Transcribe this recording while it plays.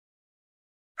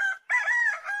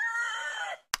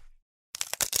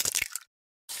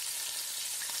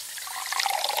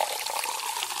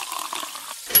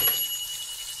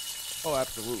Oh,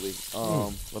 absolutely.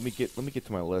 Let me get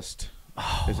to my list.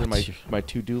 Oh, Is it what's my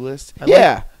to-do list? I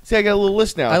Yeah. See, I got a little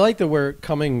list now. I like that we're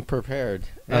coming prepared.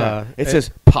 Yeah. It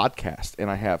says podcast,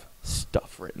 and I have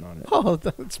stuff written on it. Oh,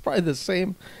 that's probably the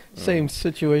same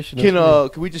situation. as Can me.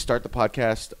 can we just start the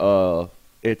podcast?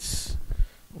 It's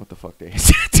what the fuck day is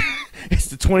it? It's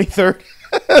the 23rd.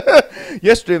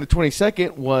 Yesterday, the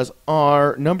 22nd, was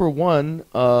our number one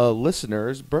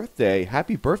listener's birthday.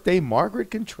 Happy birthday,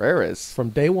 Margaret Contreras! From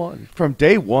day one,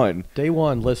 Day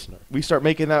one, listener. we start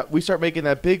making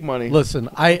that big money. Listen,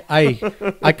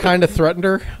 I kind of threatened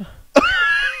her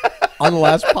on the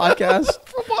last podcast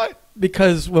For what?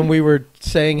 because when we were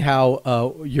saying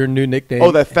how your new nickname.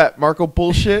 Oh, that Fat Marco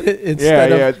bullshit. Instead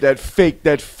yeah, of-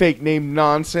 that fake name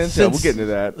nonsense. Yeah, we'll get into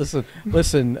that.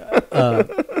 Listen.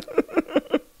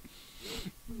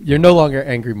 You're no longer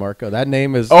Angry Marco. That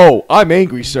name is. Oh, I'm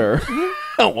angry, sir.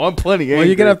 Oh, I'm plenty angry. Well,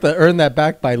 you're gonna have to earn that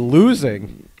back by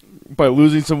losing by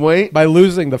losing some weight.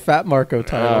 the Fat Marco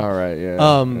title. All right,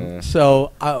 yeah.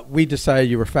 So we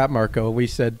decided you were Fat Marco. We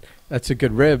said that's a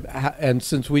good rib, and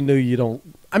since we knew you don't,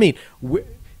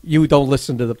 you don't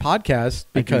listen to the podcast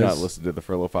because I do not listen to the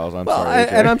Furlough Files. I'm well, sorry,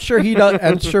 AJ. and I'm sure he does.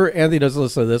 I'm sure Andy doesn't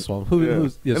listen to this one.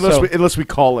 Yeah. Unless we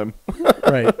call him.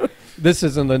 Right. This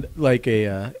isn't like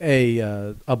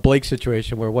a Blake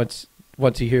situation where once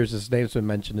he hears his name's been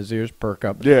mentioned, his ears perk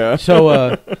up. Yeah.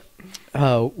 So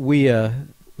we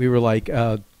were like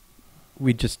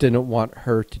we just didn't want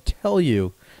her to tell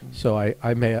you. So I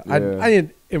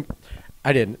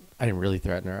didn't really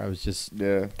threaten her. I was just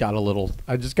got a little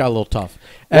tough.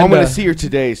 Well, I'm And, going to see her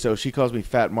today, so if she calls me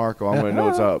Fat Marco, I'm going to know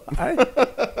what's up.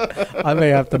 I may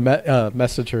have to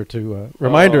message her to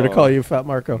remind her to call you Fat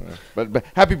Marco. But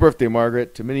happy birthday,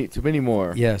 Margaret, to many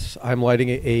more. Yes, I'm lighting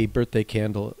a birthday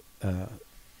candle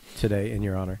today in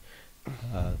your honor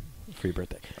for your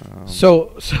birthday.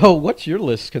 So what's your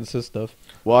list consist of?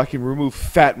 Well, I can remove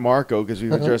Fat Marco because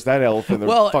we've addressed that elephant in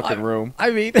the fucking room.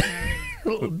 I mean,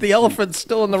 the elephant's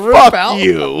still in the room, Fuck pal.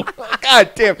 you.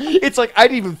 God damn. It's like I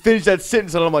didn't even finish that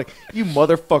sentence, and I'm like, you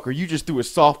motherfucker, you just threw a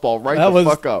softball right That the was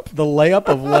fuck up. the layup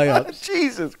of layups.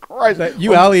 Jesus Christ.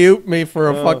 You alley-ooped me for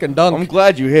a fucking dunk. I'm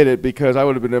glad you hit it because I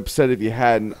would have been upset if you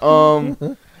hadn't.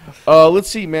 Let's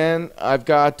see, man. I've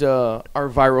got our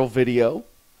viral video.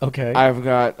 Okay. I've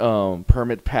got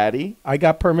Permit Patty. I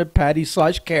got Permit Patty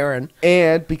 / Karen.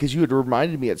 And because you had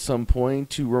reminded me at some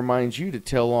point to remind you to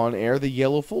tell on air the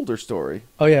yellow folder story.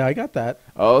 Oh, yeah, I got that.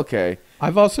 Oh, okay.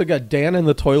 I've also got Dan and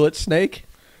the Toilet Snake.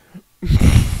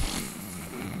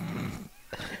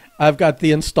 I've got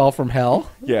the Install from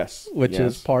Hell. Yes. Which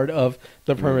is part of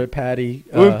the Permit Patty.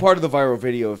 Part of the viral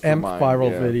video for and mine.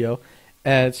 viral video.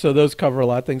 And so those cover a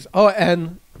lot of things. Oh,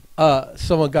 and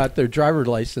someone got their driver's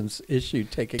license issued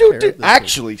taken care of this week.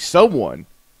 Actually, someone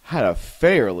had a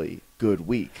fairly good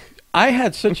week. I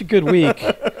had such a good week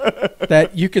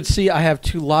that you could see I have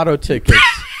 2 lotto tickets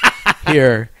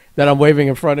here that I'm waving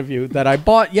in front of you that I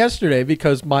bought yesterday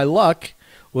because my luck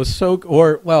was I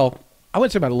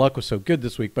wouldn't say my luck was so good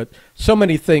this week, but so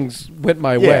many things went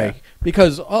my way.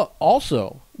 Because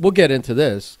also, we'll get into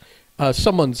this,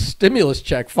 someone's stimulus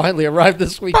check finally arrived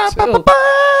this week too.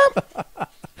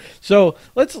 So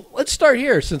let's start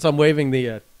here since I'm waving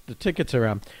the tickets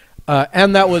around.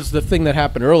 And that was the thing that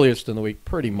happened earliest in the week,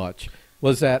 pretty much,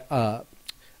 was that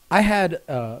I had,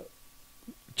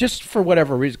 just for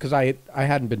whatever reason, because I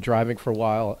hadn't been driving for a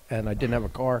while and I didn't have a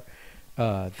car,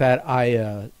 that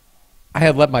I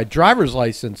had let my driver's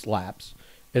license lapse.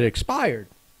 It expired.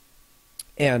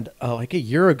 And like a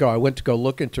year ago, I went to go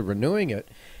look into renewing it,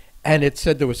 and it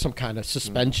said there was some kind of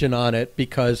suspension on it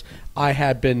because I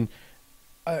had been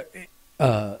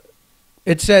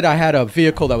it said I had a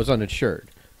vehicle that was uninsured.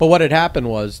 But what had happened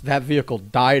was that vehicle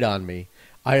died on me.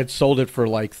 I had sold it for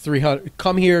like $300.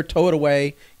 Come here, tow it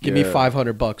away, give me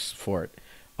 $500 for it.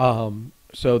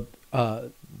 So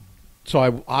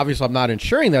I obviously I'm not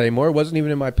insuring that anymore. It wasn't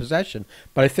even in my possession.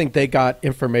 But I think they got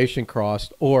information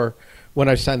crossed, or when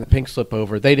I signed the pink slip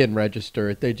over, they didn't register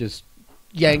it. They just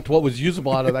yanked what was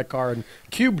usable out of that car and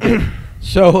cubed it.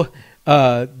 So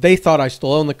they thought I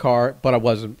still owned the car, but I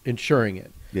wasn't insuring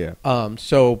it. Yeah.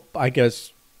 So I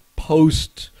guess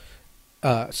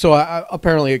so I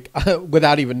apparently,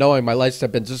 without even knowing, my license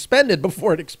had been suspended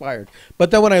before it expired. But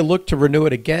then when I looked to renew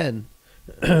it again,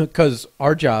 because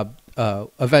our job,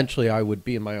 eventually I would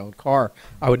be in my own car.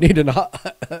 I would need an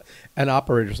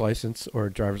operator's license or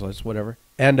a driver's license, whatever.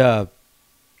 And I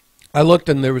looked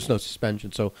and there was no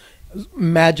suspension. So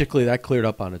magically that cleared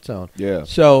up on its own. Yeah.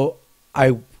 So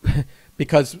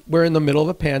because we're in the middle of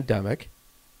a pandemic,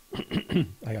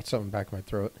 I got something back in my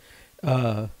throat.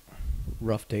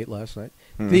 Rough date last night.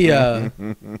 The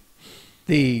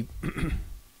the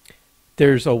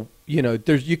there's a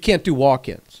there's you can't do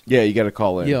walk-ins. Yeah, you got to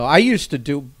call in. I used to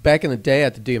do back in the day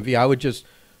at the DMV. I would just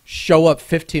show up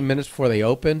 15 minutes before they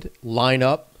opened, line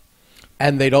up,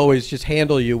 and they'd always just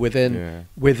handle you within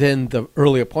the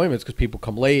early appointments because people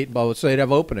come late. But so they'd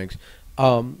have openings,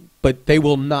 but they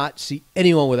will not see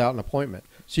anyone without an appointment.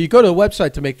 So you go to the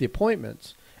website to make the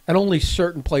appointments, and only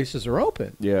certain places are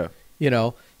open. Yeah.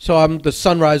 So I'm the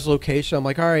Sunrise location. I'm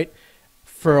like, all right,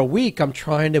 for a week, I'm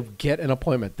trying to get an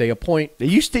appointment. They appoint.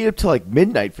 You stayed up till like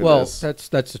midnight for this. Well,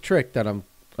 that's the trick that I'm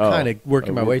kind of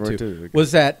working my way to. Okay.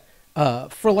 Was that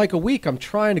for like a week, I'm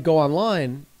trying to go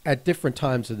online at different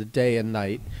times of the day and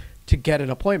night to get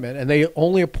an appointment, and they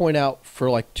only appoint out for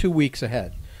like 2 weeks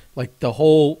ahead. Like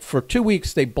for 2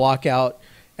 weeks, they block out,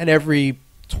 and every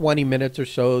 20 minutes or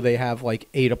so, they have like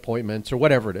 8 appointments or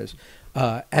whatever it is.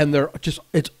 And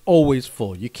it's always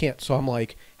full. You can't. So I'm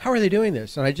like, how are they doing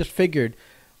this? And I just figured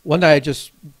one day I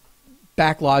just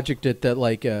backlogicked it that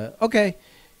like, okay,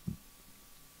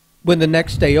 when the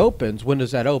next day opens, when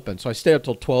does that open? So I stayed up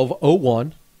till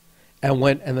 12:01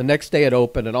 and the next day it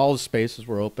opened and all the spaces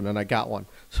were open and I got one.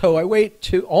 So I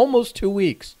wait almost 2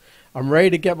 weeks. I'm ready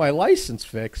to get my license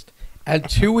fixed. And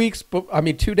 2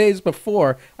 days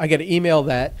before, I get an email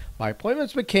that my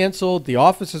appointment's been canceled. The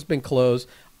office has been closed.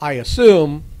 I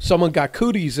assume someone got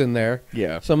cooties in there.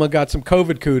 Yeah. Someone got some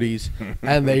COVID cooties,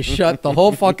 and they shut the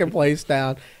whole fucking place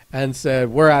down and said,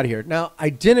 we're out of here. Now, I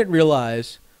didn't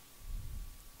realize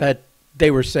that they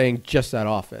were saying just that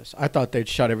office. I thought they'd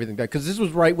shut everything down because this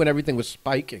was right when everything was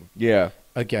spiking. Yeah.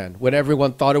 Again, when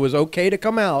everyone thought it was okay to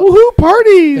come out. Woohoo,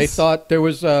 parties! They thought there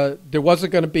wasn't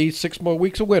going to be 6 more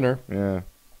weeks of winter. Yeah.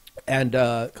 And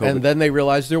then they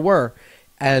realized there were.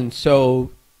 And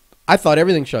so I thought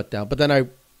everything shut down. But then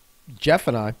Jeff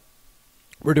and I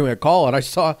were doing a call, and I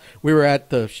saw we were at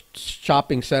the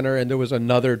shopping center, and there was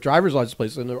another driver's license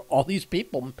place, and there were all these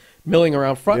people milling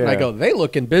around front. And I go, they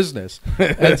look in business.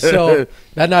 And so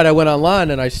that night I went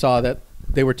online, and I saw that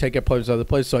they were taking appointments other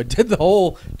places. So I did the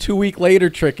whole 2 week later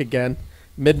trick again,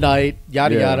 midnight,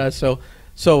 yada, yada. So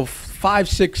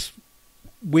 5-6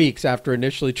 weeks after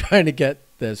initially trying to get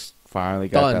this finally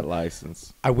got done, that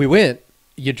license. We went.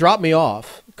 You dropped me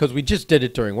off because we just did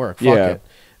it during work. Fuck it.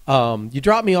 You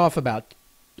dropped me off about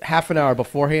half an hour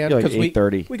beforehand because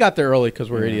 8:30. We got there early because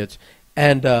we're idiots,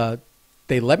 and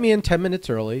they let me in 10 minutes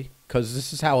early because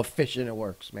this is how efficient it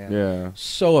works, man. Yeah,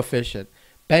 so efficient.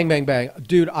 Bang, bang, bang,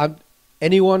 dude.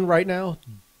 Anyone right now,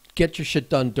 get your shit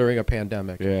done during a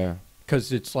pandemic. Yeah,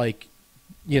 because it's like,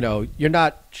 you're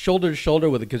not shoulder to shoulder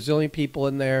with a gazillion people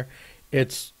in there.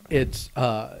 It's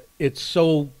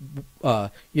so,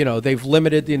 they've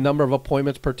limited the number of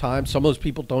appointments per time. Some of those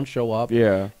people don't show up.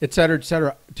 Yeah. Et cetera, et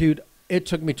cetera. Dude, it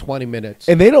took me 20 minutes.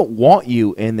 And they don't want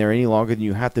you in there any longer than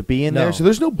you have to be in there. So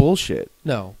there's no bullshit.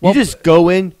 No. You just go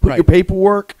in, put your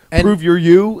paperwork, prove you're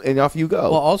you, and off you go.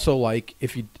 Well, also, like,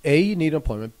 if you need an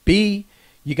appointment. B,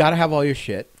 you got to have all your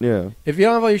shit. Yeah. If you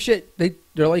don't have all your shit,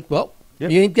 they're like, well, you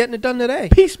ain't getting it done today.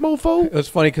 Peace, mofo. It was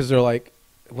funny because they're like,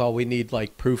 well, we need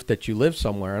like proof that you live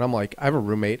somewhere. And I'm like, I have a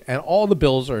roommate and all the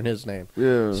bills are in his name.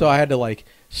 Yeah. So I had to like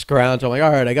scrounge. I'm like,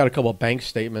 all right, I got a couple of bank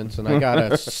statements and I got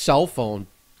a cell phone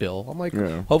bill. I'm like,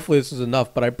 hopefully this is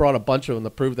enough. But I brought a bunch of them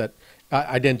to prove that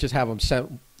I didn't just have them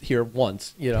sent here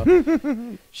once,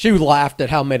 She laughed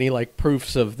at how many like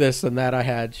proofs of this and that I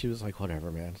had. She was like,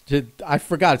 whatever, man. I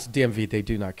forgot it's DMV. They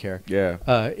do not care. Yeah.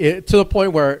 To the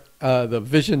point where the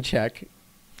vision check.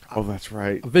 Oh, that's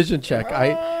right. Vision check.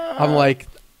 I'm like,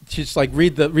 she's like,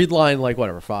 read line like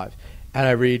whatever 5, and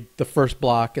I read the first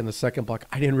block and the second block.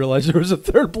 I didn't realize there was a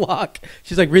third block.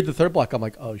 She's like, read the third block. I'm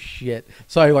like, oh shit.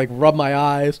 So I like rub my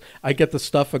eyes. I get the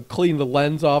stuff and clean the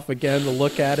lens off again to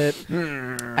look at it,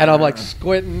 and I'm like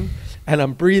squinting and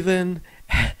I'm breathing.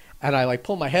 And I like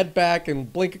pull my head back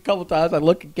and blink a couple times. I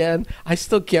look again. I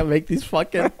still can't make these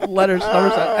fucking letters,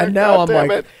 numbers. And now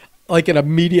I'm like an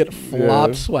immediate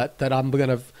flop sweat that I'm going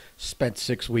to spend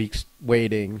 6 weeks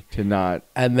waiting to not.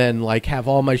 And then like have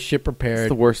all my shit prepared. It's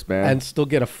the worst, man. And still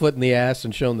get a foot in the ass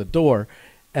and shown the door.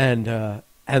 And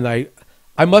I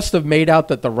must have made out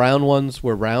that the round ones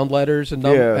were round letters and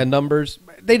numbers.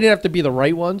 They didn't have to be the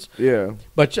right ones. Yeah.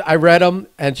 But I read them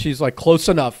and she's like, close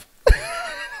enough.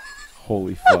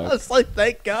 Holy fuck. I was like,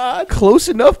 thank God. Close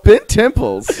enough, Ben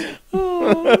Temples.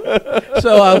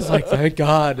 So I was like, thank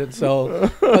God. And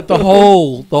so, but the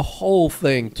whole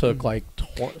thing took like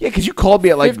yeah, because you called me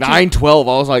at like 9:12. I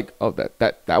was like, oh,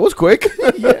 that was quick.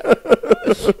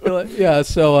 Yeah.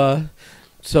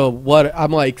 So what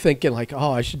I'm like thinking like,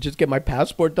 oh, I should just get my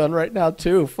passport done right now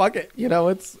too. Fuck it.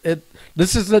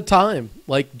 This is the time.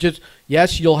 Like, just,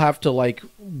 yes, you'll have to like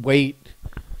wait.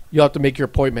 You'll have to make your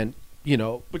appointment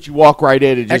But you walk right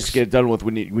in and just Ex- get it done with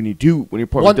when your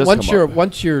appointment does once come you're up.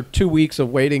 once you're 2 weeks of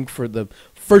waiting for the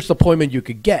first appointment you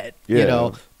could get,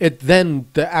 Yeah. then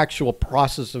the actual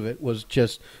process of it was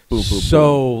just Boom, boom,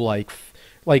 so like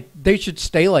they should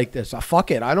stay like this.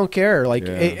 Fuck it, I don't care. Like,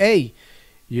 Yeah. hey,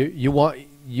 you want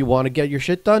to get your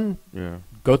shit done? Yeah.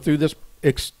 Go through this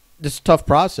tough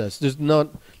process. There's none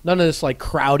of this like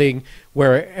crowding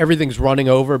where everything's running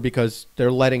over because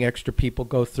they're letting extra people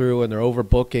go through and they're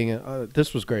overbooking.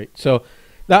 This was great. So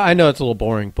I know it's a little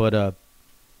boring, but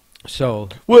so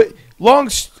Well,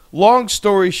 long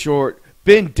story short,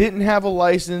 Ben didn't have a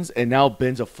license, and now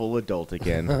Ben's a full adult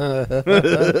again. listen,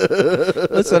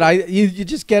 you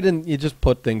just get in, you just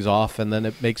put things off, and then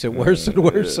it makes it worse and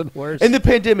worse and worse. And the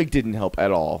pandemic didn't help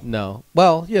at all. No,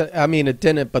 well, yeah, I mean it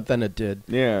didn't, but then it did.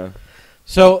 Yeah.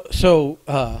 So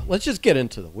let's just get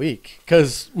into the week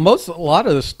because a lot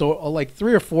of the like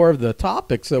 3 or 4 of the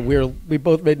topics that we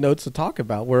both made notes to talk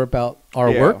about were about our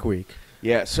Yeah. work week.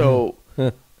 Yeah. So,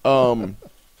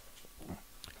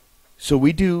 so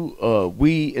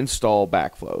we install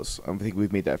backflows. I think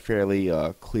we've made that fairly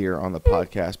clear on the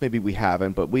podcast. Maybe we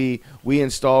haven't, but we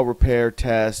install, repair,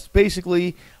 test.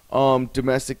 Basically,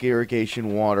 domestic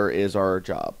irrigation water is our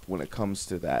job when it comes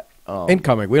to that.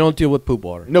 Incoming. We don't deal with poop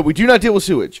water. No, we do not deal with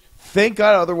sewage. Thank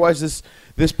God. Otherwise, this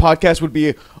podcast would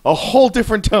be a whole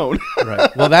different tone.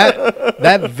 Right. Well,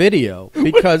 that video,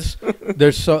 because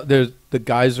there's the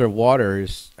geyser water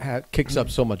kicks up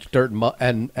so much dirt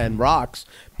and rocks.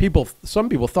 Some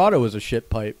people thought it was a shit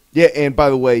pipe. Yeah, and by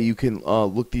the way, you can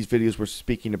look these videos we're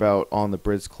speaking about on the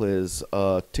BrizzCliz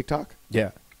TikTok.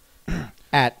 Yeah.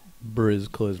 At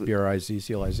BrizzCliz,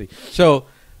 BRIZCLIZ.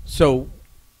 So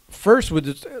first,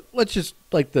 let's just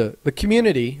like the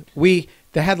community. They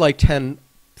had like 10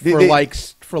 for They- like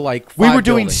 5 We were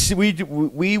doing buildings.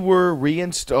 we were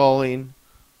reinstalling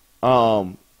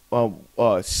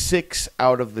 6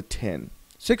 out of the 10.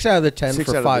 6 out of the 10 6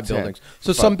 for out of 5 the 10. buildings.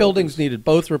 So 5 some buildings buildings. needed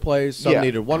both replaced, some Yeah.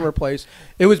 needed one replaced.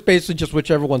 It was basically just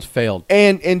whichever ones failed.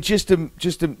 And just to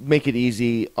make it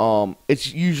easy,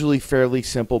 it's usually fairly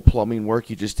simple plumbing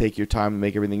work. You just take your time and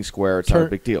make everything square. It's not a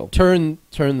big deal. Turn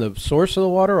the source of the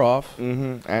water off.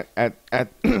 Mm-hmm.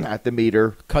 At the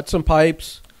meter, Cut some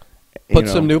pipes. you Put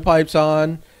know. some new pipes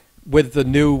on with the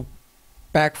new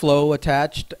backflow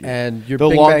attached, and you're The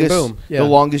bing longest, bang boom. Yeah. the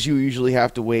longest you usually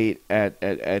have to wait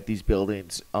at these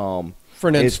buildings for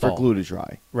an is install. for glue to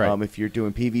dry. Right. If you're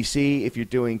doing PVC, if you're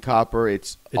doing copper,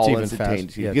 it's all even instantaneous.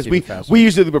 fast. Yeah, it's because even faster. we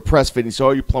usually do press fittings. So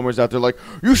all you plumbers out there, like,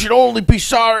 you should only be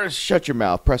soldered. Shut your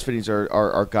mouth. Press fittings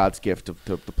are God's gift to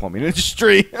the plumbing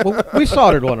industry. Well, we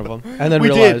soldered one of them, and then we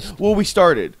realized. did. Well, we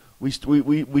started. We started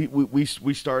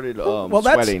Well,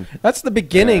 sweating. that's the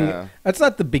beginning. Yeah. That's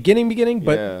not the beginning,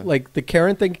 but Yeah. like the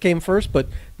Karen thing came first. But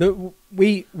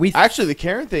we Actually, the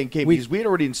Karen thing came we- because we had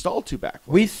already installed 2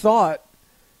 backflows.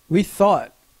 we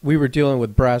thought we were dealing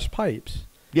with brass pipes,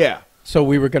 Yeah. so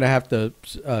we were going to have to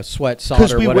sweat solder.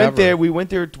 Because we whatever. went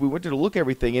there to look at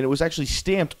everything, and it was actually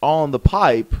stamped on the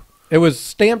pipe. It was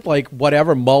stamped like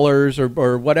whatever Mullers or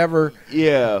whatever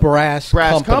Yeah, brass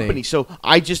company. So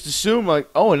I just assumed like,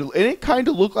 oh, and it kind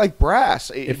of looked like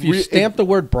brass. If you stamp the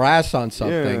word brass on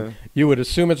something, Yeah. you would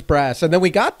assume it's brass. And then we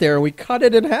got there and we cut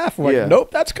it in half. We're Yeah. like,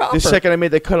 nope, that's copper. The second I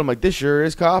made that cut, I'm like, this sure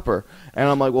is copper. And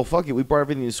I'm like, well, fuck it. We brought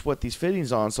everything to sweat these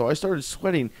fittings on. So I started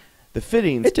sweating the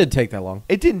fittings. It didn't take that long.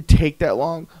 It didn't take that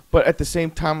long, but at the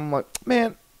same time, I'm like,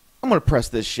 man, I'm gonna press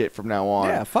this shit from now on.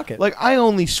 Yeah, fuck it. Like, I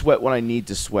only sweat when I need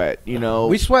to sweat. You know.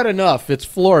 We sweat enough. It's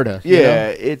Florida. you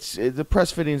Yeah, know? the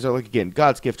press fittings are like, again,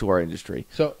 God's gift to our industry.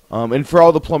 So And for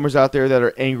all the plumbers out there that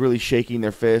are angrily shaking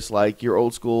their fists, like, you're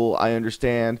old school, I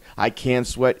understand. I can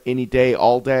sweat any day,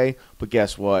 all day. But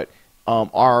guess what?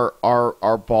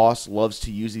 Our boss loves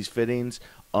to use these fittings,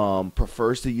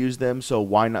 prefers to use them. So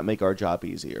why not make our job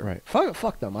easier? right,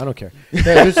 fuck them. I don't care.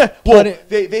 There's Well, plenty-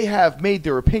 they have made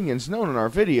their opinions known in our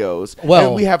videos. Well,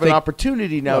 and we have an they-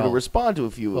 opportunity now to well, respond to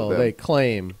a few well, of them. they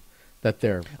claim that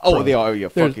they're Oh, pro. they are. Yeah,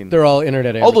 fucking. They're all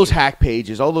internet. All those amateurs. hack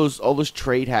pages, all those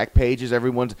trade hack pages.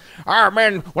 Everyone's,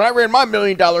 man, when I ran my $1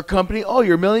 million company, oh,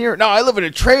 you're a millionaire? No, I live in a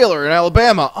trailer in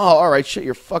Alabama. Oh, all right, shut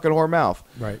your fucking whore mouth.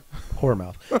 Right, whore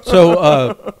mouth.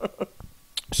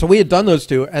 So we had done those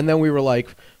 2, and then we were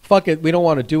like, fuck it, we don't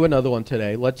want to do another one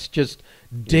today. Let's just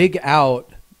dig out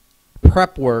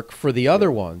prep work for the other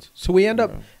ones. So we end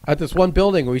up at this one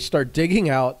building where we start digging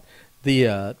out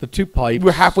the 2 pipes.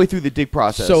 We're halfway through the dig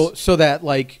process. So that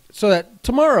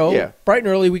tomorrow, Yeah. bright and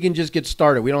early, we can just get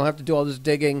started. We don't have to do all this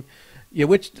digging. Yeah,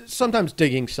 which sometimes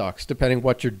digging sucks, depending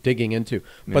what you're digging into.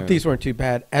 But Yeah. these weren't too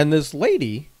bad. And this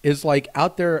lady is like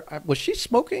out there. Was she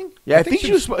smoking? Yeah, I think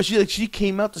she was. She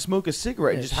came out to smoke a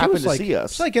cigarette. and Yeah, just she happened was to like, see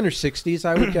us. She's like in her 60s,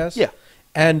 I would guess. Yeah.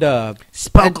 And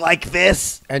spoke like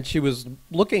this. and she was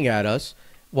looking at us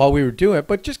while we were doing it,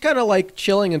 but just kind of like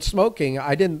chilling and smoking.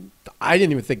 I didn't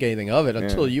even think anything of it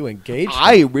until you engaged.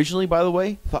 I originally, by the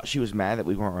way, thought she was mad that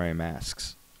we weren't wearing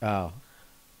masks. Oh,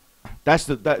 That's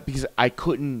because I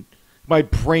couldn't. My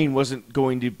brain wasn't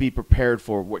going to be prepared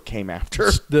for what came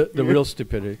after. the real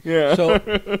stupidity. Yeah.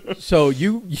 So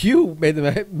you made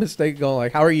the mistake going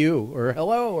like, "How are you?" or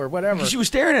 "Hello" or whatever. She was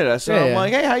staring at us, and Yeah, I'm yeah.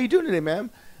 like, "Hey, how you doing today, ma'am?"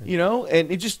 You know,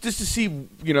 and it just to see,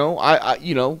 I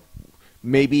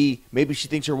maybe she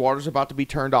thinks her water's about to be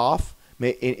turned off,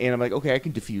 and I'm like, okay, I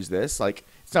can diffuse this. Like,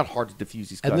 it's not hard to diffuse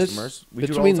these And customers. We do it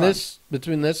all between the time.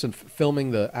 between this and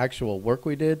filming the actual work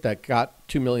we did that got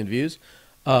 2 million views,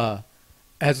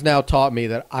 has now taught me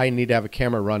that I need to have a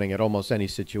camera running at almost any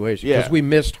situation because Yeah. we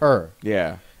missed her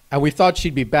Yeah, and we thought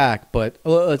she'd be back, but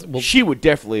she would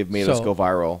definitely have made us so- go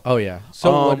viral. oh yeah.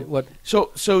 So Um, what?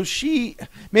 So she,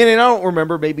 man, and I don't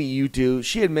remember. Maybe you do.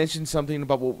 She had mentioned something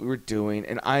about what we were doing,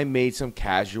 and I made some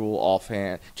casual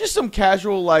offhand, just some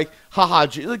casual like, haha,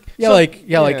 like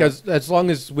As long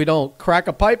as we don't crack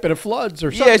a pipe and it floods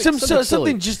or something. yeah, silly.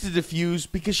 something just to diffuse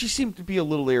because she seemed to be a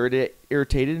little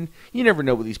irritated. And you never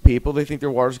know with these people; they think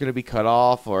their water's going to be cut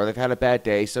off or they've had a bad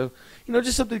day. So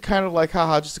just something kind of like,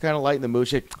 haha, just to kind of lighten the mood.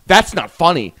 She said, "That's not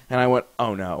funny," and I went,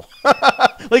 "Oh no!"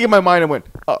 Like in my mind, I went,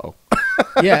 "Uh-oh."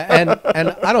 Yeah,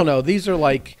 and I don't know. These are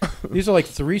like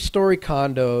 3-story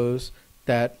condos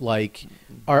that like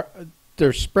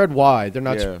they're spread wide. They're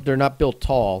not Yeah. they're not built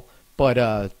tall.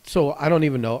 But so I don't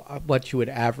even know what you would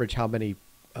average how many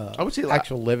I would say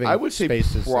actual living I would say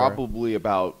spaces there are. probably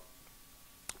about,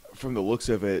 from the looks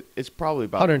of it, it's probably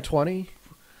about 120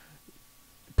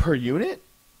 per unit.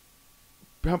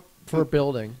 for a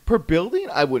building. Per building,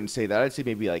 I wouldn't say that. I'd say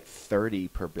maybe like 30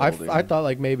 per building. I thought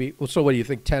like maybe. Well, so what do you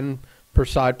think? 10 per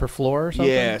side per floor or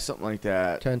something? Yeah, something like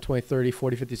that. 10, 20, 30,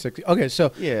 40, 50, 60. Okay,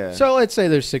 so Yeah. So let's say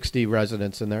there's 60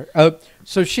 residents in there.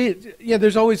 So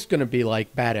there's always going to be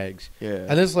like bad eggs. Yeah.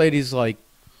 And this lady's like,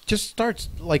 just starts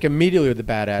like immediately with a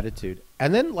bad attitude.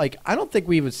 And then like, I don't think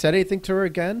we even said anything to her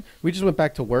again. We just went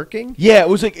back to working. Yeah, it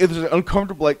was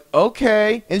uncomfortable. Like,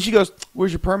 okay, and she goes,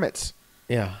 "Where's your permits?"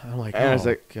 Yeah. I'm like, And I was oh,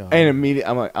 like, God. and immediately,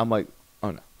 I'm like,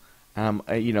 oh no, and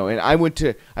and I went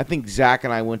to, I think Zach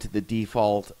and I went to the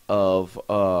default of,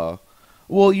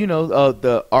 we're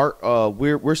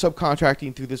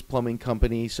subcontracting through this plumbing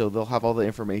company, so they'll have all the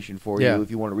information for Yeah. you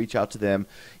if you want to reach out to them.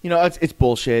 It's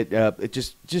bullshit. It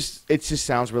just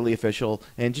sounds really official,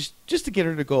 and just to get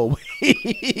her to go away.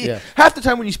 Yeah. Half the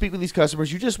time when you speak with these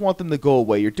customers, you just want them to go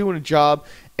away. You're doing a job,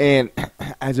 and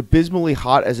as abysmally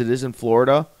hot as it is in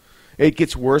Florida, it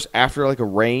gets worse after like a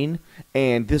rain,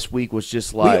 and this week was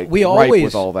just like we ripe always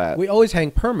with all that. We always hang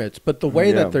permits, but the way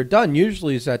Yeah. that they're done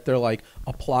usually is that they're like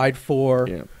applied for.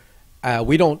 Yeah.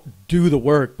 We don't do the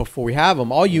work before we have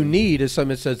them. All you need is something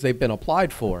that says they've been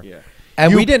applied for. Yeah.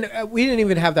 And You- we didn't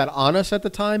even have that on us at the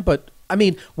time. But I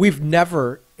mean, we've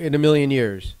never in a million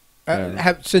years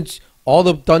have since all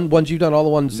the ones you've done, all the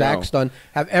ones Zach's done,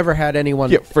 have ever had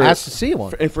anyone ask to see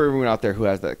one. And for everyone out there who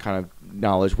has that kind of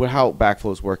knowledge, how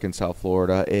backflows work in South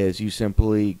Florida is you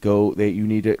simply go, you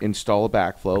need to install a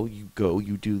backflow. You go,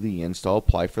 you do the install,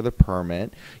 apply for the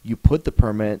permit. You put the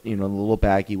permit, in a little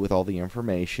baggie with all the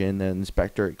information. Then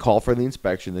call for the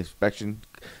inspection. The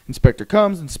inspector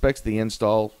comes, inspects the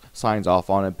install, signs off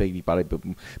on it, biggie, bada,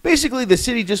 boom. Basically, the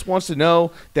city just wants to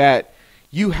know that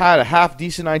you had a half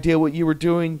decent idea what you were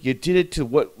doing. You did it to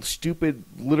what stupid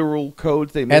literal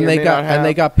codes they may And or they may got- not have, and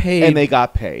they got paid. And they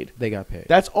got paid. They got paid.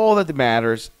 That's all that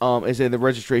matters. Is that the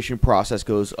registration process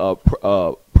goes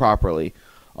properly.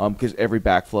 Because every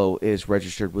backflow is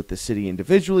registered with the city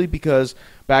individually. Because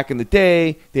back in the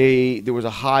day, there was a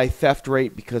high theft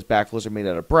rate because backflows are made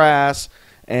out of brass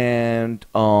and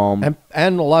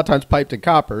and a lot of times piped in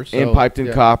copper. So, and piped in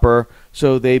yeah. copper.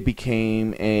 So they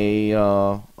became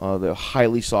the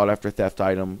highly sought after theft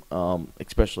item,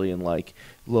 especially in like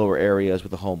lower areas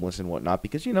with the homeless and whatnot.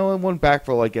 Because in one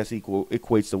backflow, I guess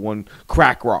equates to one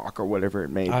crack rock or whatever it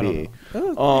may I be.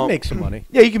 don't know. You make some money.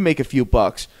 Yeah, you can make a few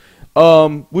bucks.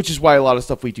 Which is why a lot of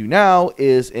stuff we do now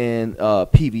is in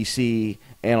PVC,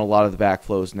 and a lot of the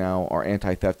backflows now are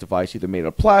anti-theft device, either made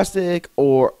of plastic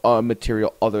or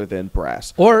material other than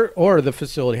brass. Or the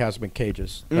facility has them in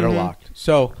cages that are Mhm. locked.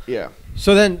 So Yeah.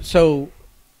 So then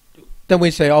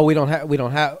we say, oh, we don't have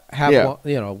Yeah.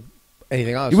 one,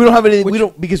 anything else. We don't have any. Which- We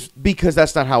don't because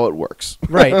that's not how it works.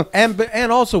 Right,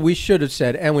 and also we should have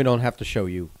said, and we don't have to show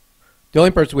you The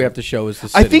only person we have to show is the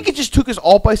city. I think it just took us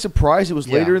all by surprise. It was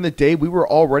later Yeah. in the day. We were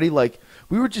already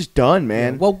we were just done,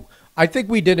 man. Well, I think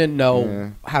we didn't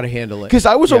know how to handle it. 'Cause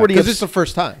I was already because it's the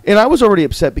first time. And I was already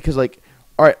upset because, all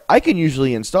right, I can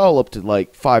usually install up to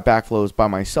 5 backflows by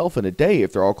myself in a day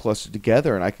if they're all clustered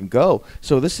together and I can go.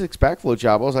 So this 6 backflow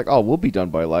job, I was like, oh, we'll be done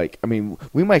by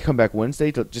we might come back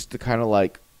Wednesday to kind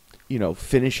of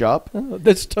finish up.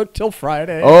 This took till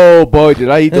Friday. Oh boy, did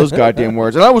I eat those goddamn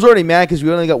words! And I was already mad because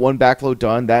we only got 1 backflow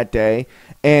done that day.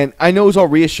 And I know it was all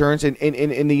reassurance. And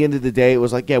in the end of the day, it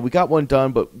was like, yeah, we got 1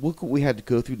 done, but look what we had to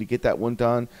go through to get that 1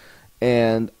 done.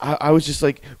 And I was just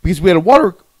because we had a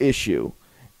water issue.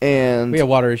 And We had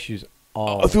water issues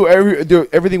all. through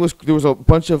everything there was a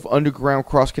bunch of underground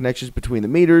cross connections between the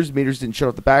meters. Meters didn't shut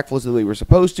off the backflows the way they were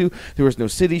supposed to. There was no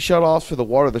city shutoffs for the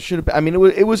water that should have been. I mean,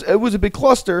 it was a big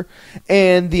cluster,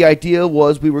 and the idea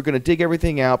was we were going to dig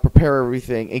everything out, prepare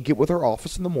everything, and get with our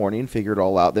office in the morning and figure it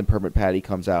all out. Then Permit Patty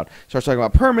comes out, starts talking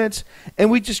about permits,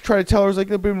 and we just try to tell her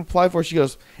they've been applied for. She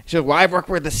goes, well, I've worked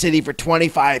with the city for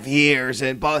 25 years,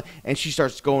 and she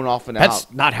starts going off and That's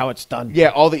out. not how it's done. Yeah,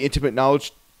 all the intimate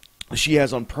knowledge she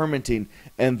has on permitting,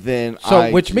 and then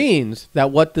which means that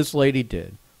what this lady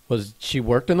did was she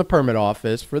worked in the permit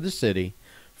office for the city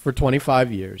for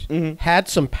 25 years, had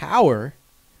some power,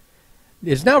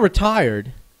 is now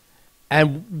retired,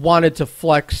 and wanted to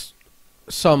flex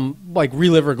some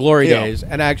relive her glory days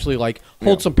and actually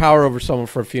hold some power over someone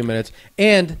for a few minutes.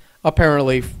 And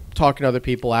apparently, talking to other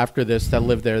people after this that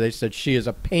lived there, they said she is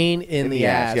a pain in the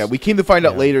ass. Yeah, we came to find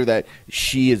out later that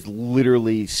she is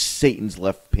literally Satan's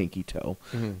left pinky toe.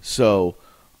 So,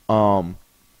 so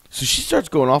she starts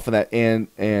going off on that, and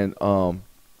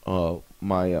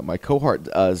my cohort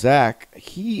Zach,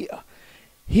 he's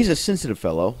a sensitive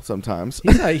fellow sometimes.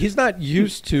 He's not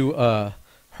used to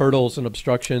hurdles and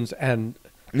obstructions, and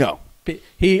No.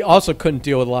 he also couldn't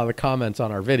deal with a lot of the comments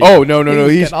on our video. Oh no!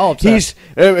 He's all upset.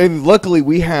 And luckily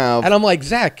we have. And I'm like,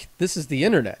 Zach, this is the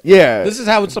internet. Yeah. This is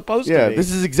how it's supposed to be. Yeah, this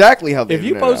is exactly how. If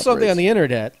you post something on the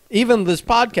internet, even this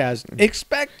podcast,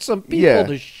 expect some people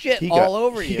to shit all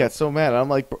over you. He got so mad. I'm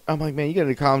like, man, you got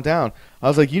to calm down. I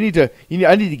was like, I need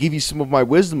to give you some of my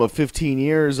wisdom of 15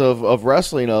 years of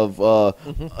wrestling,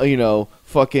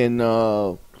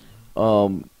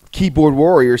 keyboard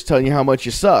warriors telling you how much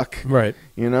you suck. Right.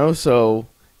 So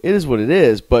it is what it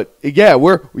is. But yeah,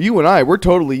 we're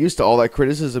totally used to all that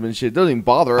criticism and shit. It doesn't even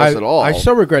bother us at all. I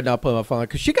so regret not putting my phone on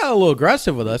because she got a little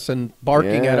aggressive with us and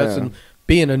barking at us and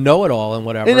being a know-it-all and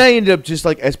whatever. And I ended up just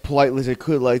as politely as I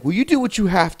could, well, you do what you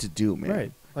have to do,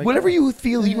 man. Right. Whatever you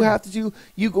feel you have to do,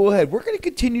 you go ahead. We're going to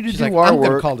continue to do our I'm work.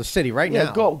 going to call the city right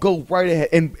now. Go right ahead.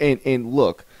 And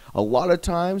look, a lot of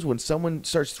times when someone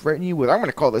starts threatening you with, I'm going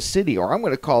to call the city or I'm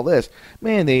going to call this,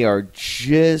 man, they are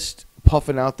just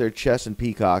puffing out their chest and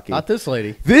peacocking. Not this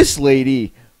lady. This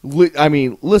lady, I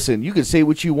mean, listen, you can say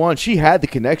what you want. She had the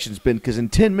connections, because in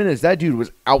 10 minutes, that dude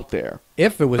was out there.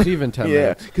 If it was even 10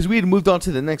 minutes. Yeah, because we had moved on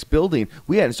to the next building.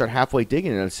 We had to start halfway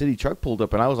digging, and a city truck pulled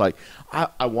up, and I was like,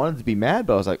 I wanted to be mad,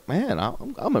 but I was like, man,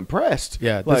 I'm impressed.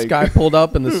 Yeah, this guy pulled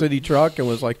up in the city truck and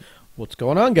was like, what's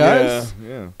going on, guys?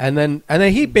 Yeah. And then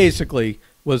he basically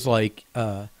was like,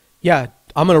 yeah,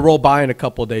 I'm going to roll by in a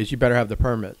couple of days. You better have the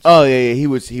permits. Oh yeah. He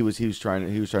was trying to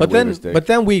wave his dick. But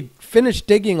then we finished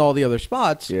digging all the other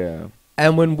spots. Yeah.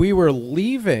 And when we were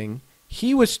leaving,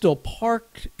 he was still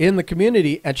parked in the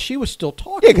community, and she was still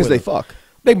talking. Yeah, because they fuck.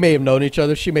 They may have known each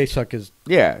other. She may suck his.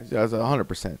 Yeah, that's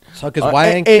 100%. Suck his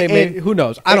wank. Who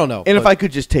knows? I don't know. And if I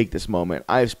could just take this moment,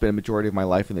 I have spent a majority of my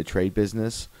life in the trade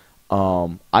business.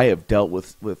 I have dealt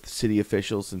with city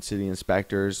officials and city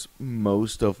inspectors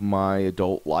most of my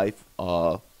adult life,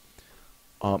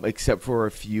 except for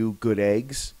a few good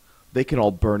eggs. They can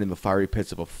all burn in the fiery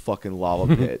pits of a fucking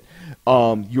lava pit.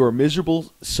 You're a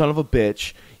miserable son of a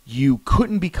bitch. You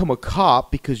couldn't become a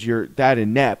cop because you're that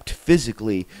inept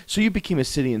physically, so you became a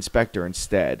city inspector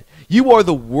instead. You are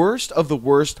the worst of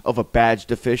a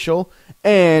badged official,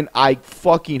 and I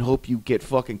fucking hope you get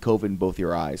fucking COVID in both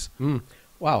your eyes.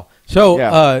 Wow. So,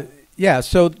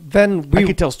 so then I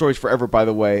could tell stories forever, by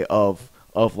the way, of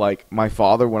my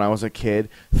father when I was a kid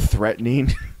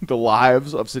threatening the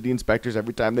lives of city inspectors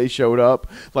every time they showed up.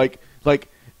 Like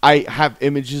I have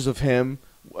images of him,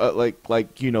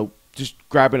 just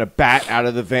grabbing a bat out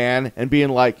of the van and being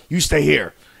like, "You stay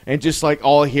here." And just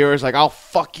all I hear is "I'll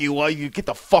fuck you, you get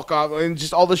the fuck off," and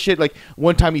just all this shit.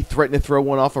 One time he threatened to throw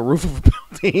one off a roof of a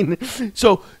building.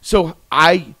 So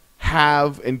I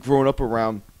have and grown up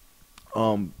around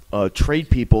trade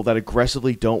people that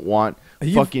aggressively don't want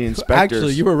fucking inspectors.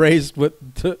 Actually, you were raised with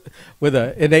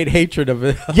an innate hatred of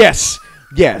it. Yes.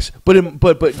 Yes, but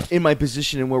in my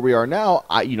position and where we are now,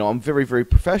 I'm very, very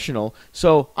professional.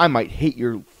 So I might hate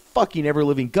your fucking ever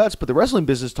living guts, but the wrestling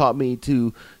business taught me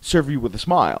to serve you with a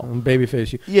smile.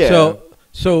 Babyface you. Yeah.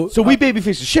 So we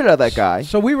babyfaced the shit out of that guy.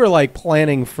 So we were like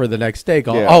planning for the next day.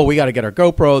 Going, Yeah. oh, we got to get our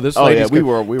GoPro. This lady's we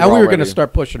gonna-" were and we were all going to ready.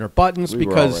 start pushing her buttons We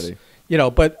were all because ready.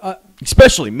 but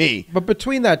Especially me. but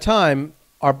between that time,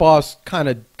 our boss kind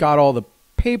of got all the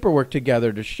paperwork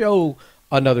together to show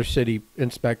another city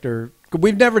inspector.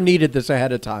 We've never needed this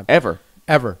ahead of time. Ever.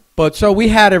 But so we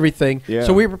had everything. Yeah.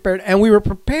 So we were prepared. And we were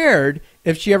prepared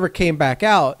if she ever came back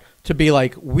out to be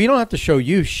like, we don't have to show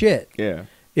you shit. Yeah.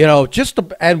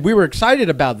 And we were excited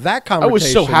about that conversation. I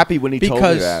was so happy when he told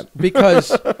me that.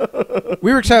 Because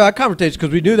we were excited about that conversation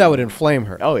because we knew that would inflame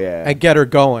her. Oh, yeah. And get her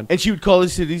going. And she would call the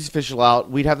city's official out.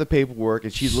 We'd have the paperwork,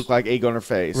 and she'd look like egg on her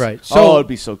face. Right. So, it'd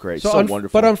be so great. So wonderful.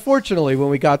 But unfortunately, when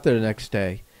we got there the next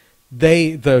day,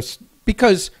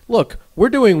 because, look, we're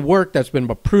doing work that's been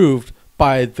approved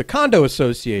by the condo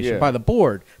association, Yeah. by the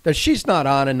board, that she's not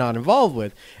on and not involved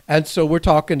with. And so we're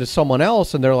talking to someone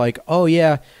else, and they're like, oh,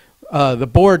 yeah, the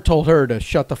board told her to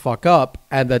shut the fuck up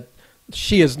and that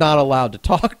she is not allowed to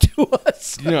talk to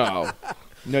us. No.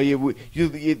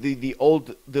 The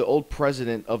old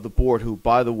president of the board, who,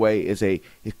 by the way, is a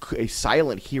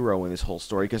silent hero in this whole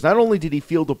story, because not only did he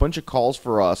field a bunch of calls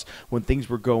for us when things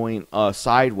were going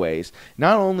sideways,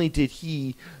 not only did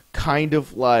he kind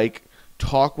of like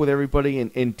talk with everybody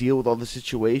and deal with all the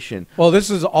situation. Well,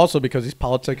 this is also because he's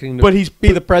politicking to But he's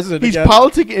be the president He's again.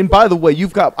 politicking, and by the way,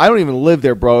 I don't even live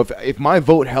there, bro. If my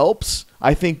vote helps,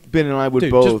 I think Ben and I would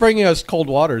Dude, both. just bringing us cold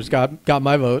waters got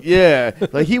my vote. Yeah,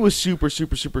 like he was super,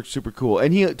 super, super, super cool,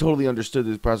 and he totally understood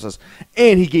this process,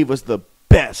 and he gave us the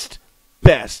best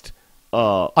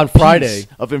On Friday piece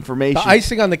of information. The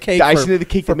icing on the cake. The icing on the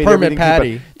cake for that made Permit everything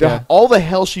Patty. better. All the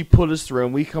hell she put us through,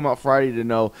 and we come out Friday to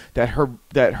know that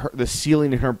the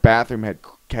ceiling in her bathroom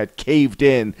had caved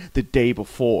in the day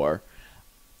before.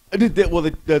 The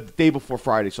day before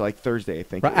Friday, so like Thursday, I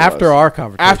think. Right, after our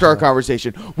conversation. After our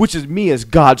conversation, which is me as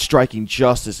God striking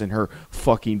justice in her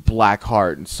fucking black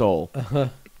heart and soul.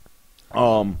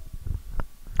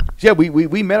 Yeah,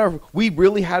 we met our. We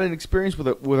really had an experience with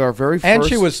our very first. And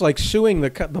she was like suing the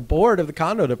board of the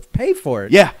condo to pay for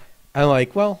it. Yeah. And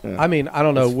like, well, Yeah. I mean, I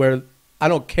don't know where. I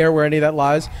don't care where any of that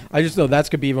lies. I just know that's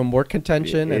gonna be even more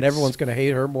contention, and It's- everyone's gonna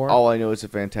hate her more. All I know is a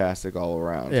fantastic all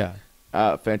around. Yeah.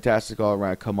 Fantastic all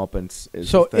around. Come up and is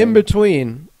So the thing. in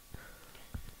between,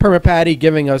 Permit Patty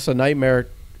giving us a nightmare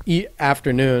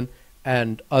afternoon,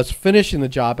 and us finishing the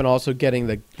job, and also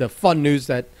getting the fun news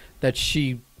that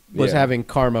she was Yeah. having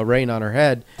karma rain on her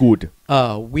head. Good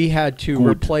We had to Good.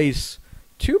 replace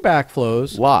 2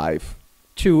 backflows live.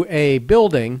 to a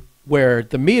building where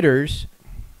the meters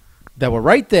that were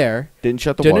right there Didn't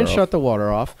shut the didn't water off. shut the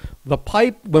water off. The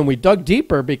pipe, when we dug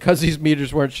deeper, because these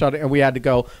meters weren't shutting, and we had to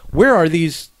go, where are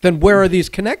these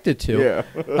connected to?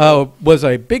 Yeah. Was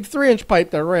a big 3-inch pipe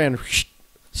that ran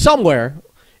somewhere.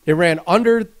 It ran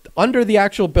under the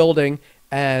actual building,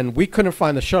 and we couldn't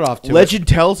find the shutoff to Legend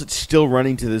tells it's still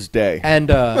running to this day. it. And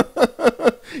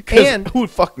Who the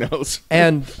fuck knows?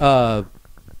 and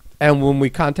when we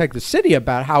contacted the city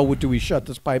about how do we shut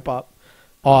this pipe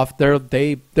off, their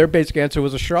basic answer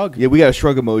was a shrug. Yeah, we got a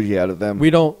shrug emoji out of them.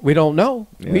 We don't know.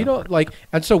 Yeah. We don't like,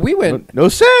 and so we went. No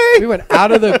say. We went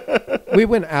out of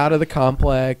the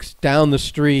complex, down the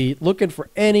street, looking for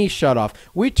any shutoff.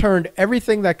 We turned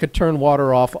everything that could turn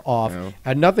water off, Yeah.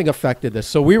 and nothing affected this.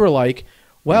 So we were like,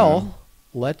 well,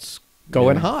 let's go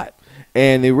in hot.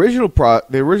 And the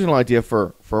original idea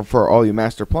for all you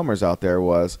master plumbers out there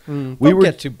was Don't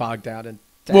get too bogged down in.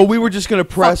 we were just going to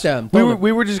press them.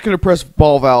 we were just going to press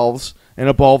ball valves, and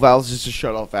a ball valve is just a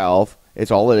shut off valve. It's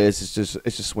all it is. It's just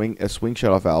a swing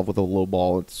shut off valve with a little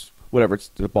ball. It's whatever. It's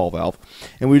the ball valve,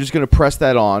 and we were just going to press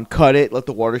that on, cut it, let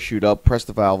the water shoot up, press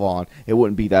the valve on. It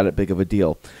wouldn't be that big of a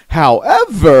deal.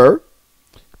 However,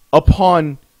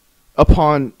 upon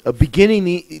beginning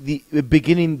the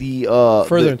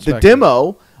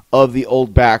demo of the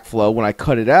old backflow, when I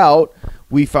cut it out,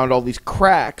 we found all these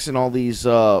cracks and all these.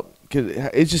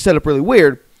 It's just set up really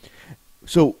weird.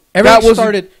 So Everything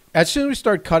started as soon as we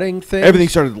started cutting things. Everything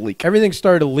started to leak. Everything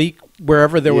started to leak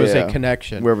wherever there was a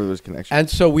connection. Wherever there was connection. And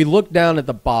so we looked down at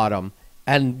the bottom,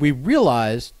 and we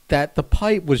realized that the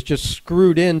pipe was just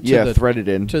screwed into threaded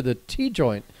in to the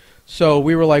T-joint. So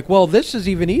we were like, well, this is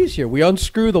even easier. We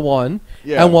unscrew the one,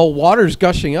 Yeah. and while water's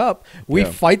gushing up, we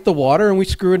Yeah. fight the water, and we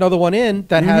screw another one in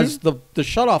that has the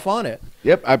shutoff on it.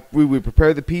 Yep, we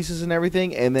prepared the pieces and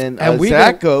everything, and then And as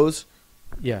that goes,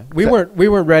 Yeah, we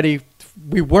weren't ready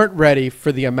we weren't ready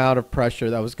for the amount of pressure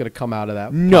that was going to come out of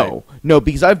that. No, pipe. no,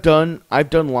 because I've done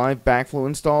live backflow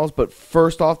installs, but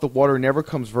first off, the water never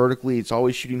comes vertically; it's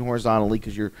always shooting horizontally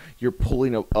because you're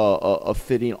pulling a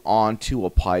fitting onto a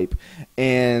pipe.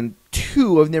 And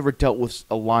two, I've never dealt with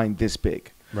a line this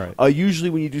big. Right. Usually,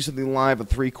 when you do something live, a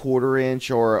 3/4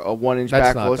 inch or a 1 inch That's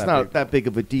backflow, not it's that not big. that big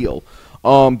of a deal.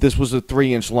 This was a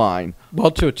 3-inch line.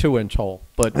 Well, to a 2-inch hole,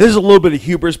 but This is a little bit of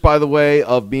hubris, by the way,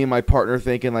 of me and my partner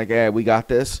thinking like, "Hey, we got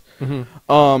this." Mhm.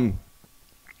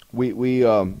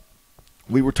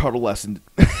 We were taught a lesson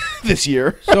this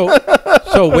year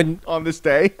so when on this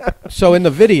day. so in the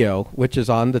video, which is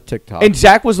on the TikTok, And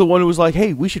Zach was the one who was like,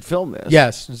 "Hey, we should film this."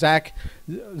 yes, Zach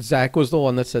was the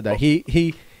one that said that.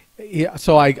 He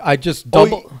so I just Oh,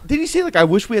 double. did he say like, "I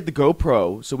wish we had the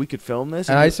GoPro so we could film this"?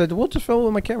 And I said, we'll just film it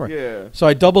with my camera. "Yeah." So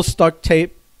I double stuck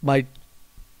tape my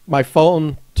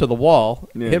phone to the wall,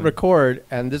 Yeah. hit record,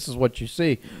 and this is what you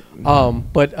see.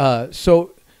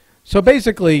 So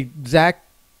basically, Zach,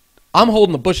 I'm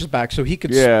holding the bushes back so he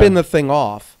could Yeah. spin the thing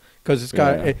off because it's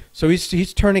got. Yeah. So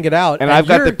he's turning it out, And I've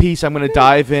got the you're- piece. I'm going to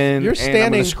dive in. You're and I'm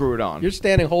standing. going to screw it on. You're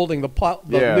standing holding the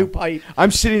Yeah. new pipe.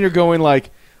 I'm sitting there going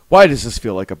like, "Why does this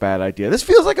feel like a bad idea? This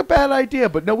feels like a bad idea,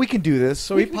 but no, we can do this."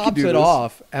 So we he can pops do it this.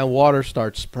 off, and water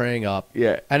starts spraying up.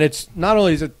 Yeah. And it's not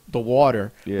only is it the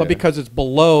water, Yeah. but because it's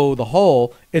below the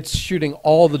hole, it's shooting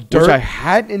all the dirt Which I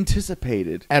hadn't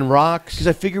anticipated and rocks. because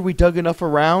I figured we dug enough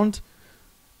around.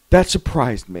 That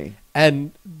surprised me.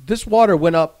 And this water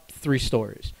went up 3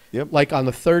 stories. Yep. Like on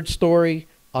the 3rd story,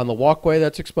 on the walkway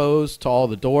that's exposed to all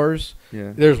the doors.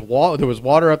 Yeah. There was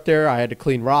water up there. I had to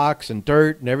clean rocks and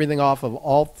dirt and everything off of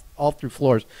all through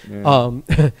floors.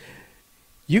 Yeah.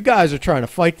 You guys are trying to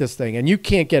fight this thing, and you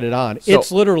can't get it on. So-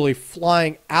 It's literally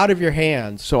flying out of your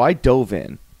hands. So I dove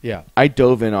in. Yeah. I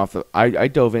dove in I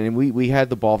dove in, and we had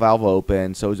the ball valve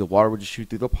open, so the water would just shoot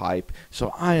through the pipe.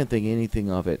 So I didn't think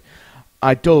anything of it.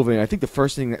 I dove in. I think the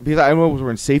first thing because I was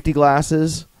wearing safety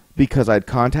glasses because I had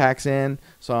contacts in,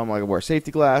 so I'm like, I wear safety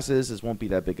glasses. This won't be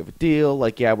that big of a deal.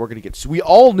 Like, yeah, we're gonna get. We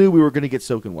all knew we were gonna get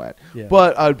soaking wet, Yeah.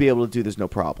 but I would be able to do this no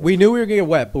problem. We knew we were going to get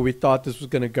wet, but we thought this was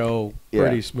going to go Yeah.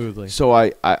 pretty smoothly. So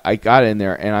I got in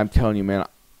there, and I'm telling you, man,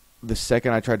 the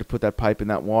second I tried to put that pipe in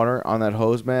that water on that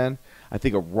hose, man, I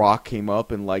think a rock came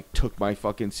up and like took my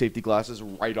fucking safety glasses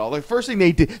right off. Like first thing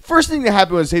that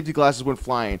happened was safety glasses went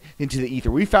flying into the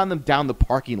ether. We found them down the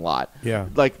parking lot. Yeah.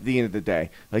 Like at the end of the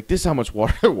day, like this is how much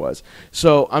water there was.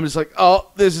 So I'm just like, oh,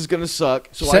 this is gonna suck.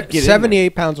 So I get in there. 78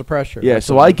 pounds of pressure. Yeah, That's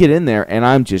so what I get in there and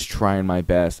I'm just trying my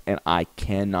best, and I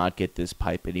cannot get this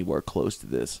pipe anywhere close to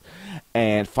this.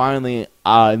 And finally,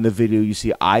 in the video, you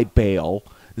see I bail.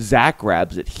 Zach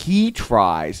grabs it. He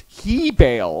tries. He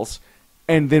bails.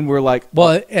 And then we're like,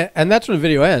 Well, and that's when the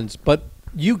video ends. But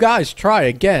you guys try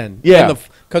again. Yeah.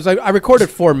 Because I recorded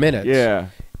 4 minutes. yeah,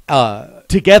 Uh,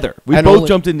 together. We And both only-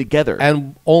 jumped in together.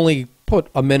 and only put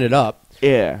a minute up.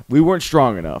 Yeah, we weren't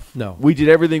strong enough. No. We did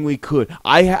everything we could.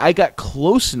 I got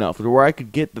close enough to where I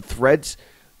could get the threads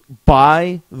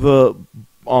by the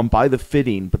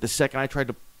fitting, but the second I tried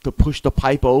to push the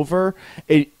pipe over,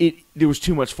 there was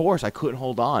too much force. I couldn't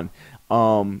hold on.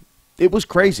 It was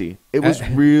crazy. It was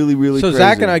really, really So crazy.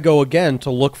 Zach and I go again to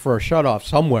look for a shutoff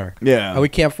somewhere. Yeah. And we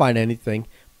can't find anything.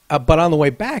 But on the way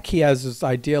back, he has this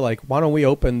idea like, why don't we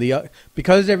open the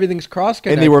because everything's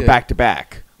cross-connected. And they were back to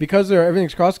back. Because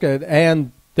everything's cross-connected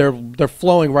and they're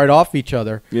flowing right off each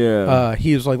other. Yeah.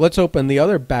 He was like, let's open the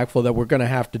other backflow that we're going to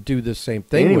have to do the same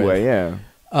thing Anyway, with.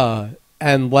 yeah.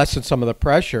 And lessen some of the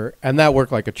pressure, and that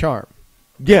worked like a charm.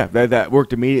 Yeah, that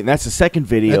worked immediately. And that's the second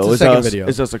video. That's the is second us, video.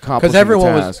 Is us accomplishing Because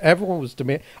everyone the was task.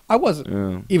 demanding. I wasn't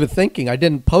Yeah. even thinking. I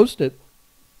didn't post it,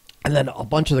 and then a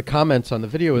bunch of the comments on the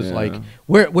video was Yeah. like,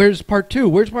 "Where's part 2?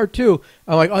 Where's part 2?"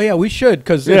 I'm like, "Oh yeah, we should,"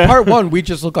 because Yeah. in part 1 we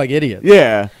just look like idiots,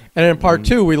 Yeah. and in part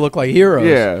 2 we look like heroes.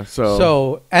 Yeah.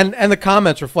 So and the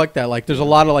comments reflect that. Like, there's a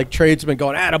lot of like tradesmen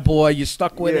going, "Attaboy, you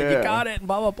stuck with it, you Yeah. got it," and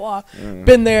blah blah blah.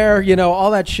 Been there,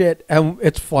 all that shit, and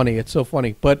it's funny. It's so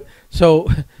funny. But so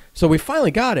we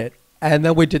finally got it. And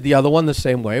then we did the other one the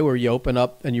same way, where you open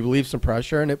up and you relieve some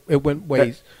pressure, and it went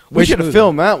way. we should have smoother.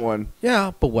 filmed that one.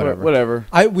 Yeah, but whatever. Whatever.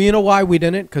 You know why we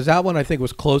didn't? Because that one I think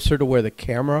was closer to where the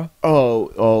camera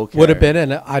Oh, okay. would have been,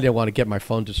 and I didn't want to get my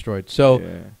phone destroyed. So,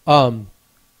 Yeah.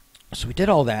 so we did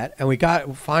all that, and we got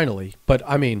it finally. But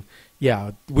I mean,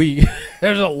 yeah, we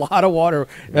there's a lot of water.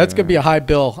 That's gonna be a high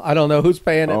bill. I don't know who's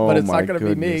paying it, but it's not gonna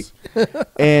be me.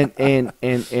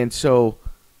 and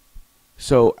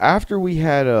so after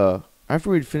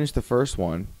we'd finished the first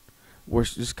one, we're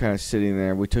just kind of sitting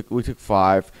there. We took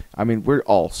 5. I mean, we're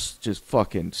all just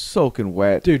fucking soaking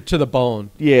wet. Dude, to the bone.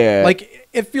 Yeah. Like,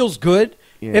 it feels good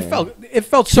Yeah. It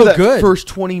felt So so that good. first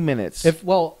 20 minutes. I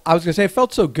was gonna say it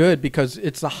felt so good because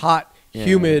it's a hot,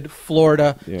 humid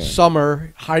Florida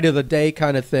summer, height of the day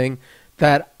kind of thing.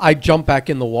 That I jumped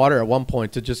back in the water at one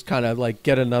point to just kind of like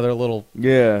get another little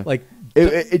like.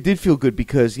 It did feel good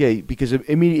because I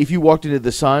mean if you walked into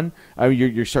the sun, I mean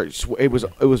you're starting. It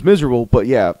was miserable, but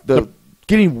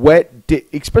getting wet,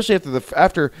 especially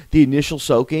after the initial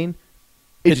soaking.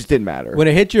 It just didn't matter. When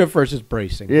it hit you at first, it's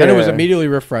bracing. Yeah. Then it was immediately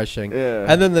refreshing. Yeah.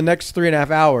 And then the next 3.5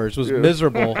 hours was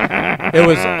miserable. It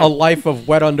was a life of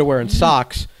wet underwear and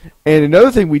socks. And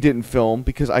another thing we didn't film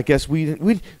because I guess we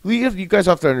you guys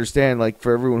have to understand, like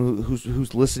for everyone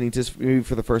who's listening to this maybe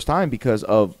for the first time because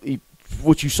of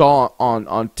what you saw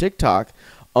on TikTok,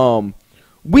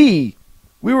 we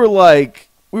were like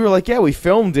yeah, we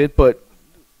filmed it, but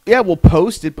yeah, we'll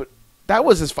post it, but that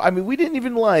was as I mean we didn't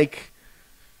even like.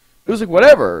 It was like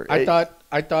whatever. I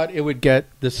thought it would get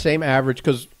the same average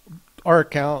because our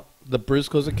account, the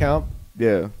Briscoes account,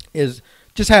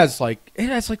 has like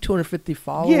 250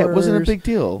 followers. Yeah, it wasn't a big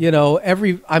deal. You know,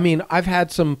 I've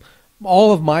had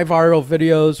all of my viral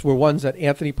videos were ones that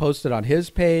Anthony posted on his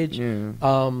page.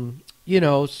 Yeah. You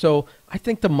know, so I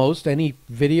think the most any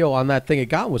video on that thing it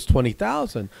got was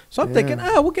 20,000. So I'm thinking,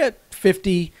 we'll get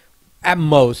 50 at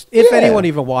most, if anyone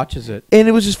even watches it. And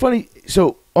it was just funny.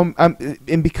 So,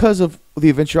 and because of the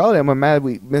eventuality, I'm mad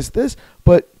we missed this.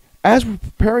 But as we're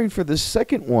preparing for the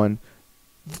second one,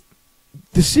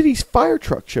 the city's fire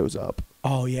truck shows up.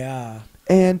 Oh yeah,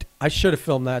 and I should have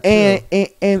filmed that too.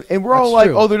 And we're all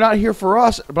like, oh, they're not here for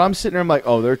us. But I'm sitting there, I'm like,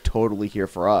 oh, they're totally here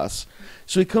for us.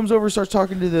 So he comes over and starts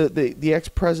talking to the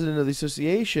ex-president of the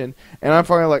association, and I'm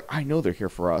finally like, I know they're here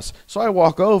for us. So I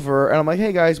walk over, and I'm like,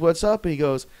 hey, guys, what's up? And he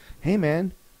goes, hey,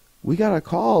 man, we got a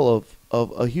call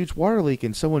of a huge water leak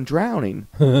and someone drowning.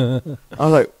 I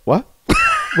was like, what?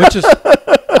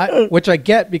 Which I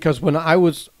get because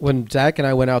when Zach and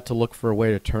I went out to look for a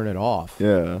way to turn it off.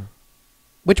 Yeah.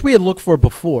 Which we had looked for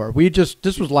before.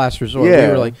 This was last resort. Yeah.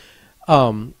 We were like,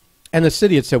 and the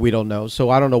city had said we don't know, so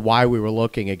I don't know why we were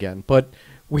looking again. But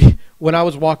when I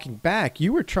was walking back,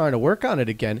 you were trying to work on it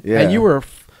again, and you were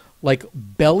like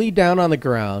belly down on the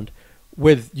ground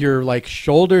with your like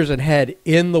shoulders and head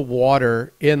in the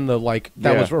water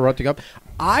was erupting up.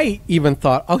 I even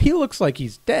thought, oh, he looks like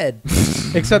he's dead,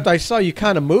 except I saw you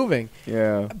kind of moving.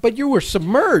 Yeah, but you were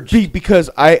submerged because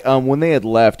I when they had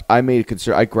left, I made a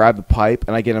concern. I grabbed the pipe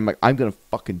and I'm like, I'm gonna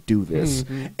fucking do this.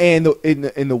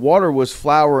 Mm-hmm. And the water was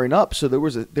flowering up, so there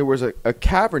was a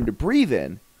cavern to breathe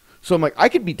in. So I'm like, I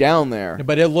could be down there,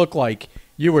 but it looked like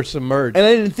you were submerged. And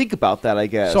I didn't think about that, I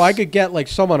guess. So I could get like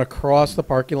someone across the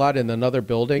parking lot in another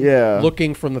building,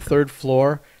 looking from the 3rd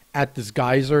floor at this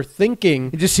geyser, thinking...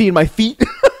 And just seeing my feet?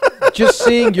 Just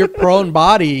seeing your prone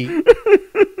body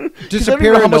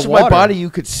disappear in the water. How much of my body you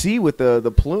could see with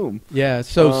the plume. Yeah,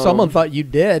 so someone thought you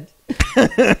did.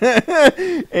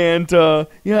 And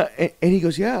he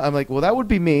goes, yeah. I'm like, well, that would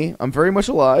be me. I'm very much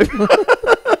alive.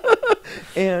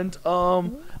 And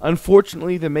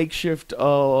unfortunately, the makeshift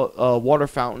water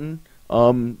fountain,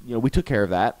 we took care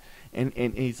of that. And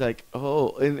he's like,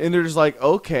 oh, and they're just like,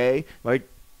 okay, like,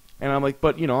 and I'm like,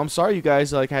 but I'm sorry you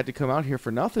guys like had to come out here for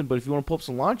nothing. But if you want to pull up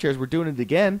some lawn chairs, we're doing it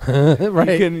again.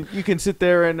 Right? You can sit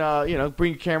there and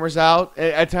bring your cameras out.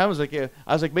 At times, I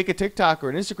was like, make a TikTok or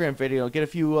an Instagram video, get a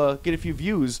few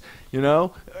views, And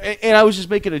I was just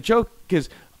making a joke because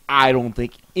I don't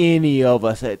think any of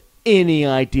us had any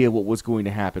idea what was going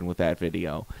to happen with that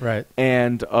video. Right.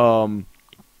 And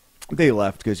they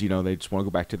left because, they just want to go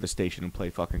back to the station and play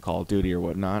fucking Call of Duty or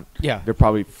whatnot. Yeah. They're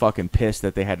probably fucking pissed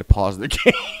that they had to pause the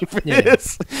game for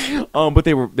this. But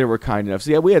they were kind enough.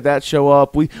 So, yeah, we had that show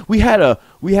up. We had a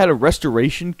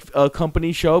restoration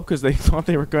company show up because they thought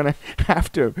they were going to have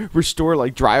to restore,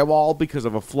 like, drywall because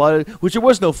of a flood, which there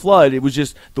was no flood. It was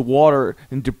just the water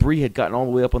and debris had gotten all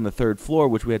the way up on the 3rd floor,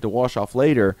 which we had to wash off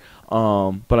later.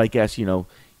 But I guess,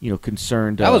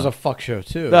 concerned. That was a fuck show,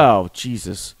 too. Oh,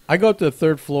 Jesus. I go up to the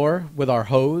 3rd floor with our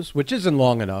hose, which isn't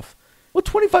long enough. Well,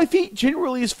 25 feet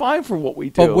generally is fine for what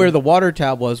we do. But where the water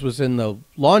tab was in the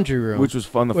laundry room. Which was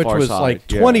on the far side. Which was like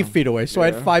 20 feet away. So I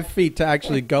had 5 feet to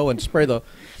actually go and spray the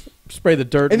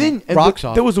dirt and rocks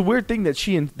off. There was a weird thing that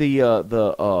she and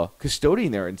the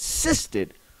custodian there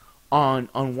insisted on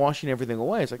washing everything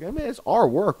away. It's like, I mean, it's our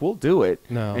work. We'll do it.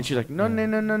 No. And she's like, no.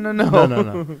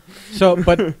 So,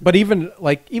 but even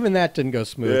that didn't go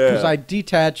smooth because I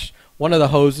detached one of the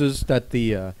hoses that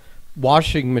the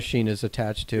washing machine is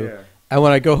attached to. Yeah. And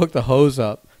when I go hook the hose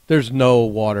up, there's no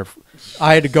water.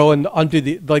 I had to go and undo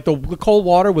the cold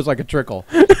water was like a trickle.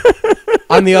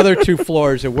 On the other 2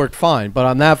 floors, it worked fine. But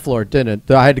on that floor, it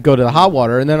didn't. I had to go to the hot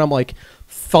water. And then I'm like,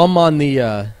 thumb on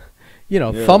the...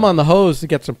 thumb on the hose to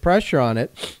get some pressure on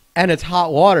it, and it's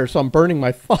hot water, so I'm burning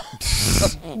my thumb.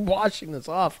 I'm washing this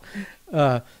off.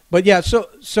 But yeah,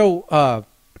 so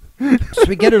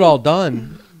we get it all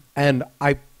done, and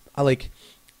I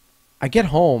get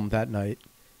home that night,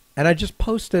 and I just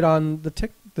post it on the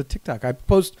TikTok. I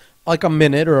post like a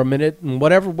minute and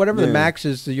whatever the max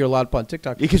is that you're allowed to put on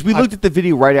TikTok. Because we looked at the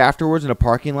video right afterwards in a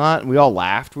parking lot, and we all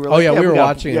laughed. We were we were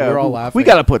watching it. We were all laughing. We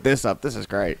got to put this up. This is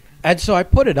great. And so I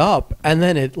put it up, and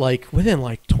then it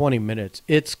within 20 minutes,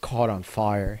 it's caught on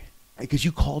fire. Because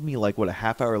you called me a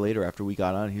half hour later after we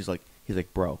got on. He's like,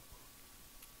 bro,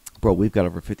 we've got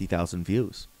over 50,000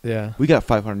 views. Yeah, we got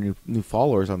 500 new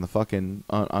followers on the fucking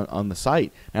on the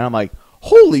site, and I'm like,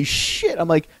 holy shit! I'm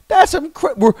like, that's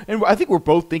incredible. And I think we're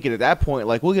both thinking at that point,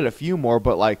 we'll get a few more,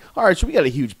 but all right, so we got a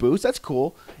huge boost. That's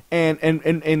cool. And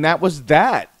that was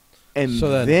that. And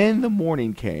so then the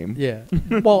morning came. Yeah.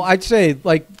 Well, I'd say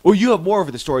well, you have more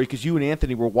of the story because you and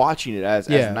Anthony were watching it as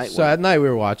night went. So at night we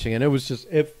were watching, and it was just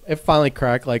it finally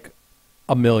cracked 1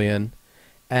 million,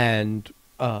 and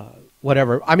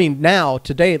whatever. I mean, now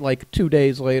today, 2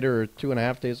 days later or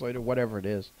 2.5 days later, whatever it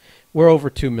is, we're over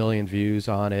 2 million views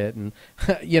on it, and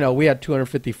we had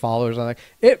 250 followers on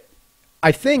it.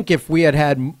 I think if we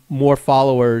had more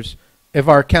followers, if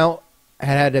our account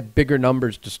had bigger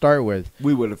numbers to start with,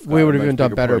 we would have even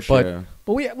done better. Push,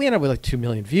 but we ended up with 2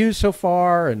 million views so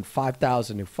far, and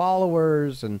 5,000 new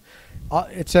followers, and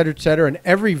et cetera, et cetera. And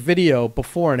every video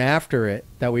before and after it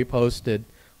that we posted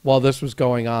while this was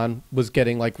going on was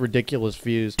getting ridiculous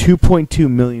views. 2.2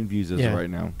 million views right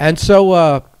now. And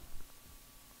so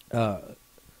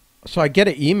so I get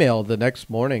an email the next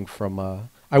morning from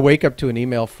I wake up to an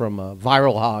email from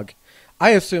Viral Hog.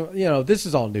 I assume, this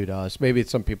is all new to us. Maybe it's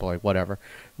some people whatever.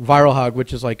 Viral Hog,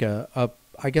 which is I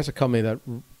guess a company that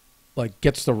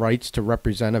gets the rights to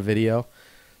represent a video.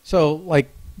 So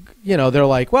they're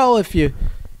like, well, if you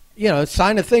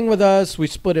sign a thing with us, we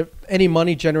split it, any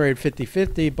money generated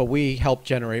 50-50, but we help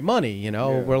generate money,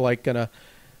 We're going to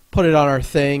put it on our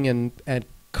thing, and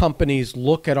companies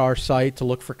look at our site to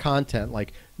look for content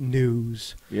like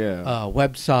news,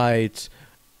 websites,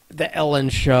 the Ellen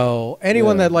Show,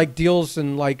 anyone that deals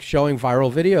in showing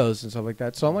viral videos and stuff like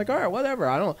that. So I'm like, all right,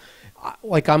 whatever.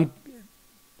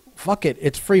 Fuck it,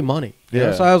 it's free money.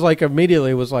 So I was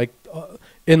immediately was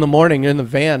in the morning in the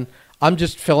van, I'm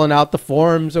just filling out the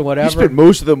forms and whatever. You spent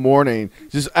most of the morning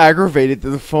just aggravated that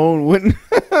the phone wouldn't.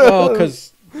 Oh,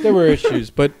 because there were issues,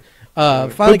 but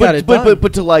finally got it done.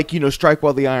 But to strike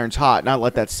while the iron's hot, not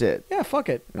let that sit. Yeah, fuck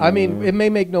it. I mean, it may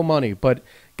make no money, but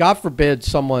God forbid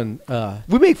someone.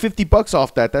 We make $50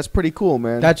 off that. That's pretty cool,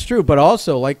 man. That's true, but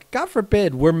also God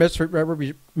forbid we're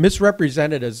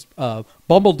misrepresented as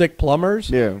Bumbledick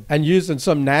plumbers, and used in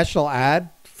some national ad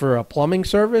for a plumbing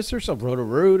service or some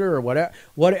Roto-Rooter or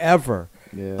whatever.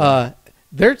 Yeah.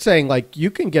 They're saying you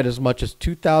can get as much as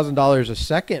 $2,000 a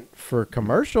second for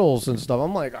commercials and stuff.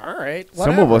 I'm like, all right,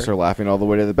 whatever. Some of us are laughing all the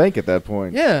way to the bank at that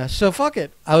point. Yeah, so fuck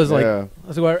it. I was whatever.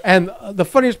 And the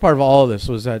funniest part of all of this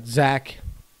was that Zach.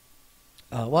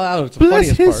 I don't know. It's the Bless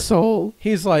funniest his part. soul.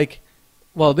 He's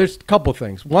well, there's a couple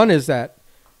things. One is that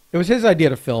it was his idea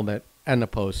to film it and to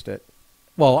post it.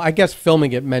 Well, I guess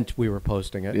filming it meant we were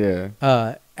posting it.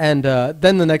 Yeah. And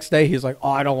then the next day he's like, oh,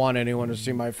 I don't want anyone to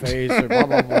see my face or blah,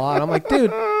 blah, blah. And I'm like,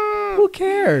 dude, who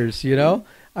cares,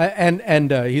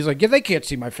 And he's like, yeah, they can't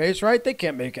see my face, right? They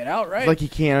can't make it out, right? It's he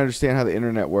can't understand how the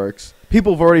internet works.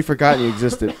 People have already forgotten you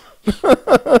existed.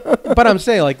 But I'm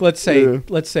saying, let's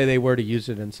say they were to use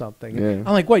it in something. Yeah.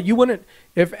 I'm like, what? You wouldn't,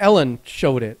 if Ellen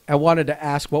showed it and wanted to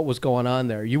ask what was going on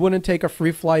there, you wouldn't take a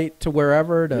free flight to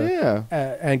wherever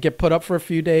and get put up for a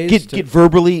few days? Get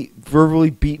verbally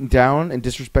beaten down and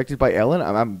disrespected by Ellen?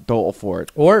 I'm all for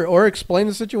it. Or explain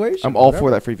the situation. I'm all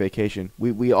for that free vacation.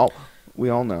 We all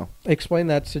know. Explain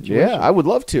that situation. Yeah, I would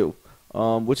love to.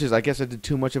 Which is, I guess I did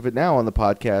too much of it now on the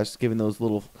podcast, giving those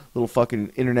little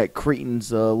fucking internet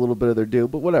cretins a little bit of their due,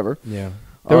 but whatever. Yeah,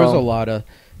 there was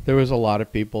a lot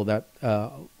of people that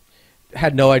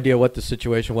had no idea what the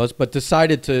situation was, but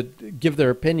decided to give their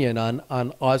opinion on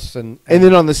us and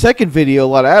then on the second video, a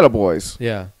lot of attaboys.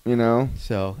 Yeah,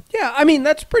 So yeah, I mean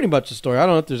that's pretty much the story. I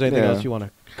don't know if there's anything else you want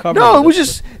to cover. No, it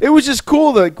was just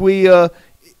cool that we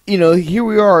here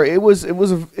we are. It was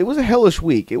a hellish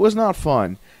week. It was not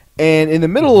fun. And in the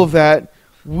middle of that,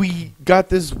 we got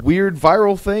this weird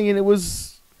viral thing, and it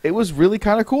was really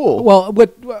kind of cool. Well,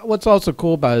 what's also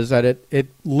cool about it is that it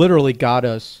literally got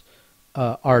us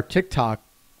our TikTok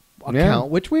account,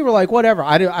 which we were like, whatever.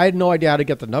 I had no idea how to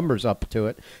get the numbers up to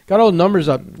it. Got all the numbers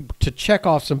up to check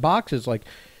off some boxes.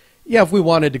 If we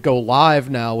wanted to go live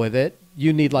now with it,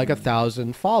 you need like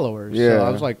 1,000 followers. Yeah. So I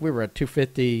was like, we were at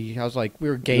 250. I was like, we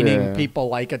were gaining people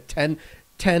like a 10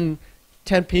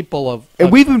 people of.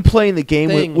 And we've been playing the game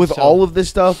thing, with so- all of this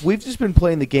stuff. We've just been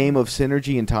playing the game of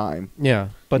synergy and time. Yeah,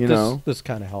 but You know? this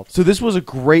kind of helps. So this was a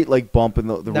great like bump in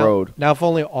the Now- road. Now, if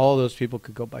only all those people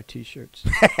could go buy T-shirts.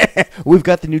 We've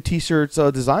got the new T-shirts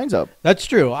designs up. That's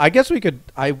true. I guess we could.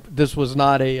 This was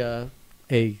not a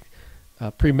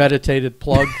premeditated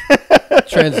plug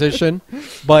transition,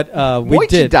 but we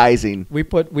did. Merchandising.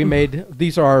 We made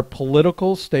these are our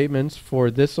political statements for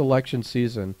this election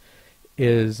season.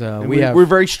 And We're we're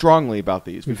very strongly about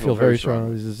these. we feel very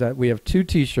strongly is that we have 2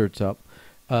 T-shirts up,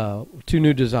 2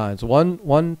 new designs.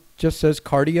 One just says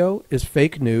cardio is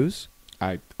fake news.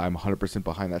 I'm 100%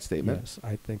 behind that statement. Yes,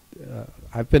 I think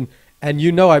I've been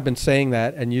I've been saying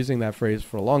that and using that phrase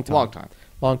for a long time.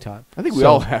 Long time. I think we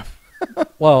all have.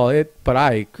 Well, but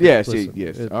I. Yes, listen,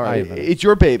 yes. it- All I right, invented it. it's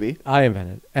your baby. I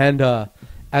invented it.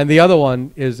 And the other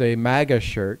one is a MAGA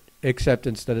shirt, except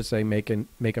instead of saying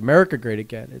make America great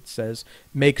again, it says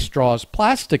make straws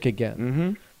plastic again.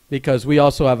 Mm-hmm. Because we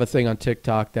also have a thing on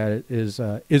TikTok that is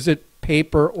it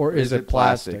paper or is it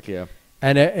plastic? Yeah.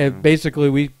 And it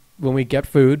basically when we get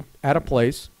food at a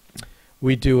place,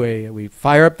 we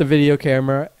fire up the video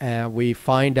camera and we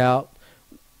find out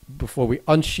before we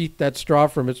unsheath that straw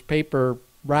from its paper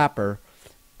wrapper,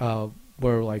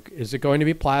 we're like, is it going to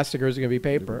be plastic or is it going to be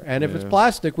paper? And if it's Yeah.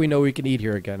 plastic, we know we can eat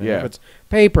here again. And Yeah. if it's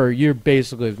paper, you're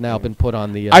basically have now been put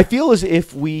on the I feel as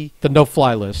if we.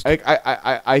 no-fly list.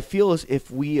 I feel as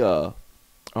if we were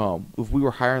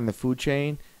higher in the food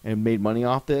chain and made money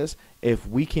off this. If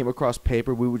we came across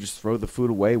paper, we would just throw the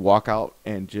food away, walk out,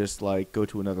 and just like go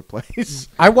to another place.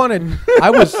 I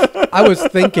was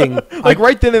thinking, Like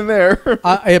right then and there.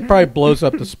 it probably blows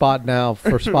up the spot now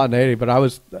for spontaneity, but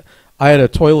I had a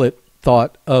toilet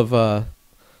thought of,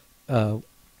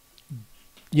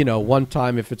 one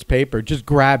time if it's paper, just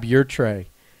grab your tray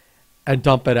and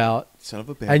dump it out. Son of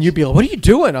a bitch. And you'd be like, what are you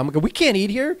doing? I'm like, we can't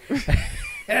eat here.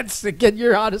 That's to get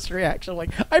your honest reaction. Like,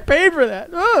 I paid for that.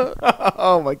 Ugh.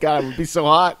 Oh my god, it would be so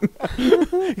hot.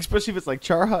 Especially if it's like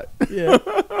Char Hut. Yeah.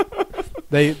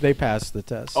 They passed the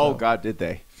test. Oh so. god, did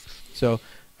they? So,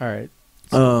 all right.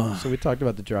 Uh. So we talked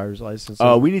about the driver's license.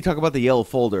 We need to talk about the yellow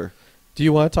folder. Do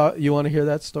you want to talk? You want to hear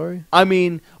that story? I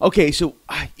mean, okay, so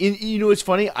you know it's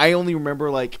funny. I only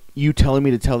remember like you telling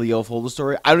me to tell the yellow folder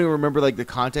story. I don't even remember like the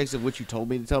context of which you told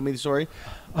me to tell me the story.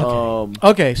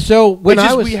 Okay. So when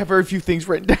we have very few things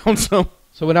written down. So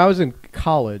when I was in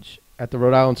college at the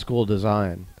Rhode Island School of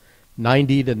Design,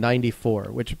 90 to 94,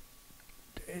 which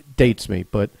dates me,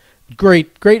 but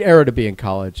great era to be in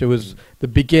college. It was the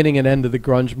beginning and end of the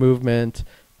grunge movement.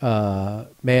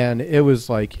 Man, it was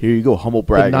like here you go, humble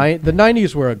brag. the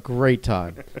 90s were a great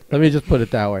time. Let me just put it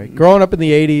that way. Growing up in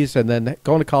the 80s and then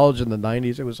going to college in the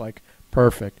 90s, it was like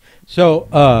perfect. So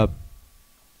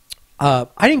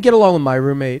I didn't get along with my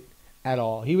roommate at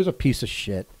all. He was a piece of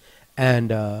shit,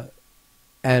 but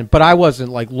I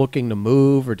wasn't like looking to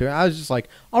move or do. I was just like,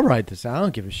 I'll ride this out. I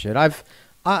don't give a shit. I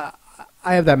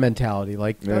have that mentality.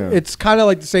 Like it's kind of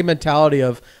like the same mentality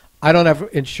of I don't have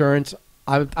insurance.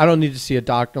 I don't need to see a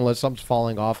doctor unless something's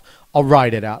falling off. I'll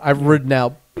ride it out. I've ridden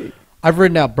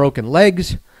out broken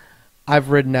legs.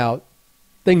 I've ridden out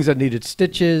things that needed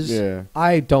stitches. Yeah.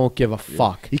 I don't give a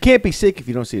fuck. You can't be sick if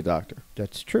you don't see a doctor.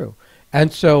 That's true.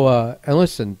 And so, and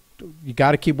listen, you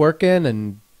got to keep working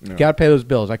and you got to pay those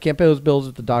bills. I can't pay those bills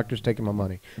if the doctor's taking my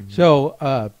money. Mm-hmm.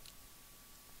 So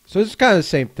it's kind of the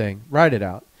same thing. Ride it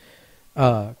out.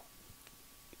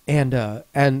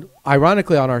 And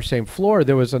ironically, on our same floor,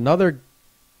 there was another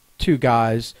 2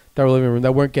 guys that were living in the room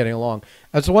that weren't getting along.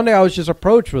 And so one day I was just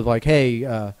approached with like, hey,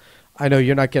 I know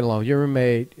you're not getting along with your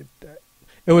roommate.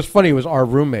 It was funny. It was our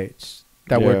roommates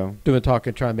that were doing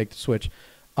talking, trying to make the switch.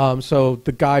 So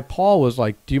the guy, Paul, was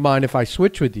like, do you mind if I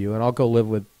switch with you? And I'll go live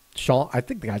with Sean. I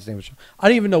think the guy's name was Sean. I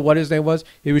don't even know what his name was.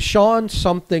 It was Sean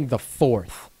something the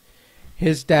 4th.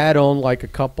 His dad owned like a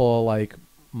couple like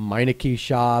Meineke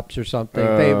shops or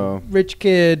something. Rich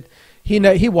kid.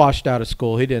 He washed out of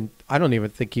school. He didn't. I don't even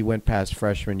think he went past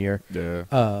freshman year.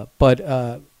 Yeah.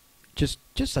 But just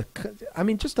a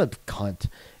cunt.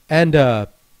 And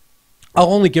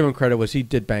I'll only give him credit was he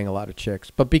did bang a lot of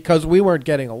chicks. But because we weren't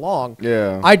getting along,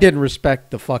 I didn't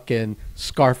respect the fucking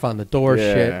scarf on the door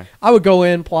shit. I would go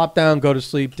in, plop down, go to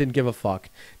sleep, didn't give a fuck.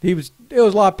 It was a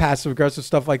lot of passive aggressive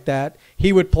stuff like that.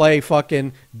 He would play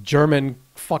fucking German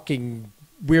fucking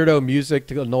weirdo music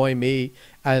to annoy me,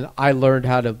 and I learned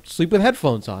how to sleep with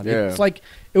headphones on. It's like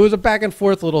it was a back and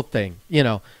forth little thing, you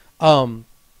know.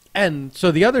 And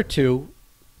so the other 2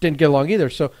 didn't get along either.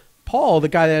 So Paul, the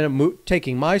guy that ended up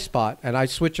taking my spot, and I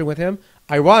switching with him,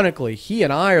 ironically, he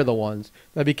and I are the ones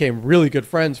that became really good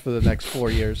friends for the next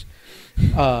 4 years.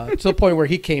 To the point where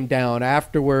he came down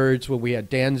afterwards when we had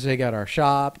Danzig at our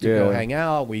shop to go hang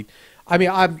out.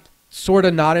 I'm sort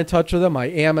of not in touch with him. I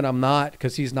am and I'm not,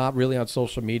 because he's not really on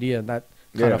social media, and that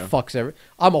kind of fucks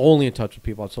I'm only in touch with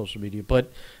people on social media, but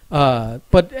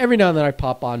every now and then I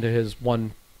pop onto his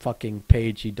one fucking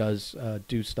page he does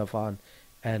do stuff on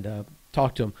and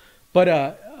talk to him.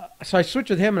 But so I switched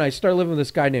with him and I started living with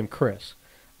this guy named Chris.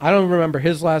 I don't remember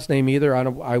his last name either.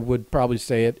 I would probably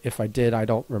say it if I did. I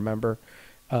don't remember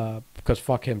because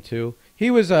fuck him too.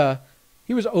 He was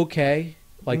okay,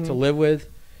 like to live with.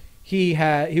 He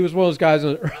was one of those guys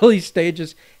in the early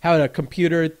stages, had a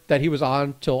computer that he was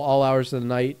on till all hours of the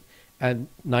night, and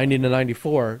 90 to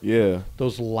 94. Yeah.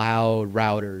 Those loud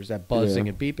routers, that buzzing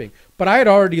and beeping. But I had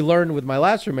already learned with my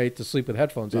last roommate to sleep with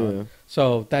headphones on,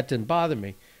 so that didn't bother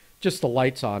me. Just the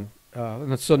lights on.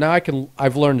 And so now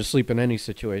I've learned to sleep in any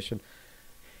situation.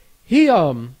 He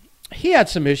had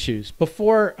some issues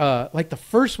before, like the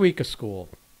first week of school.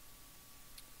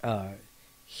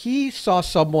 He saw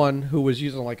someone who was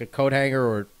using like a coat hanger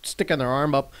or sticking their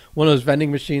arm up one of those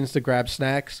vending machines to grab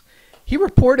snacks. He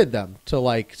reported them to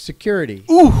like security.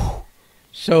 Ooh.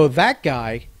 So that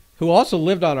guy, who also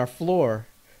lived on our floor,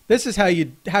 this is how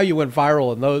you went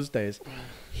viral in those days.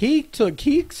 He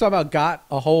somehow got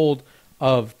a hold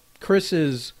of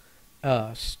Chris's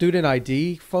student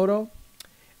ID photo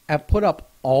and put up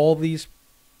all these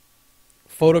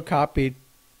photocopied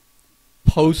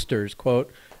posters,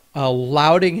 quote,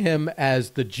 lauding him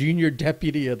as the junior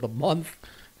deputy of the month.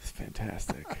 It's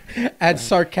fantastic. And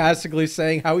sarcastically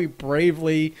saying how he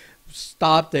bravely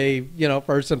stopped a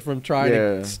person from trying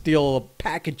to steal a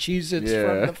pack of Cheez-Its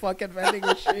from the fucking vending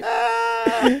machine.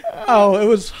 Oh, it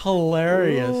was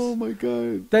hilarious. Oh my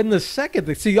god. Then the second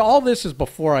thing, see, all this is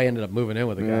before I ended up moving in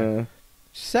with a guy.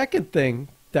 Second thing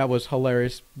that was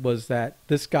hilarious was that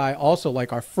this guy also,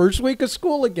 like our first week of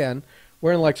school again,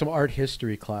 we're in like some art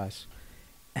history class,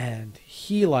 and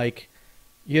he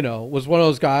was one of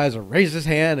those guys that raised his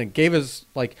hand and gave his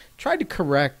tried to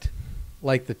correct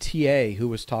like the TA who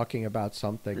was talking about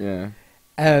something. Yeah.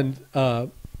 And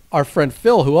our friend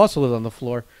Phil, who also lived on the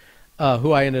floor,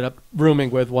 who I ended up rooming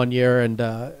with one year, and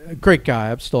a great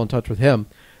guy, I'm still in touch with him,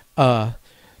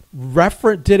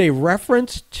 did a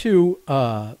reference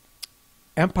to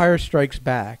Empire Strikes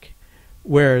Back,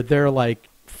 where they're like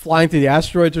flying through the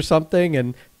asteroids or something,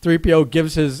 and 3PO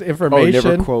gives his information.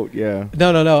 Oh, never quote, yeah.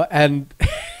 No. And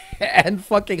and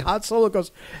fucking Han Solo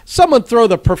goes, someone throw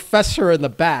the professor in the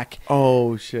back.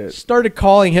 Oh, shit. Started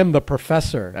calling him the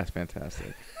professor. That's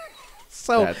fantastic.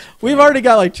 So we've already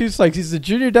got like two strikes. He's the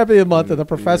junior deputy of the month and the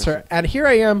professor. And here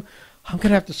I am. I'm going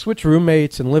to have to switch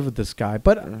roommates and live with this guy.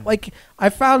 But I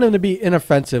found him to be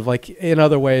inoffensive, in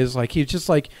other ways. He's just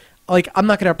like I'm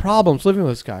not going to have problems living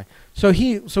with this guy. So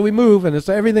we move, and it's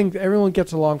everyone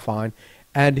gets along fine.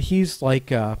 And he's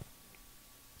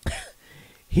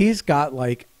he's got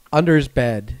under his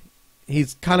bed,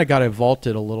 he's kind of got it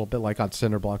vaulted a little bit, like on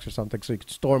cinder blocks or something, so you can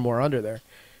store more under there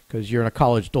because you're in a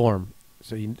college dorm.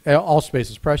 So all space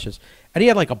is precious. And he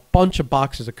had a bunch of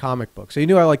boxes of comic books. So he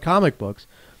knew I like comic books.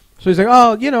 So he's like,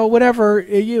 oh, whatever.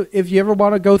 If you ever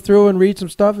want to go through and read some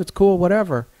stuff, it's cool,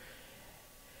 whatever.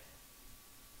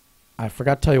 I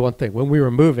forgot to tell you one thing. When we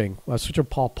were moving, I was switching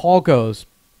Paul. Paul goes,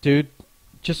 dude,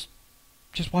 just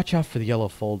watch out for the yellow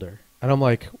folder. And I'm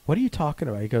like, what are you talking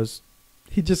about?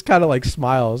 He just kind of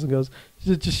smiles and goes,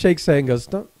 just shakes his head and goes,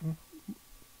 don't,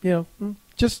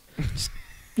 just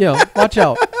watch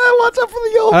out. Watch out for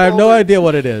the yellow folder. I have no idea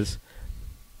what it is.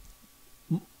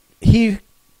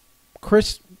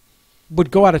 Chris would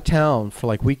go out of town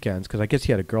for weekends because I guess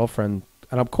he had a girlfriend,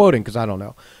 and I'm quoting because I don't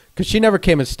know, because she never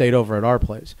came and stayed over at our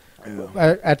place,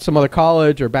 at some other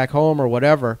college or back home or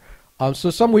whatever. So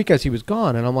some weekends he was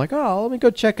gone, and I'm like, oh, let me go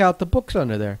check out the books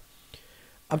under there.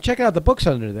 I'm checking out the books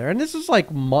under there, and this is a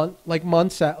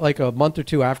month or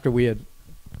two after we had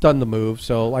done the move.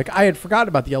 So I had forgotten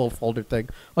about the yellow folder thing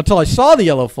until I saw the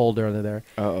yellow folder under there.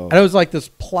 Uh-oh. And it was this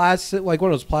plastic, one of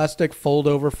those plastic fold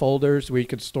over folders where you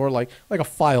could store like a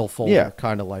file folder,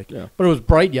 kind of but it was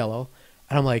bright yellow.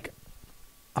 And I'm like,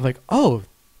 oh,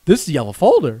 this is the yellow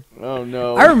folder. Oh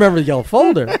no, I remember the yellow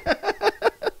folder.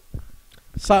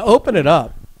 So I open it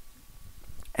up,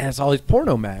 and it's all these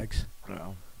porno mags.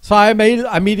 Oh. So I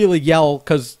immediately yell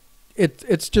because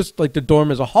it's just like the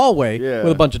dorm is a hallway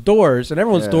with a bunch of doors, and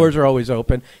everyone's doors are always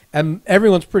open, and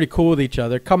everyone's pretty cool with each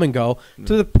other, come and go.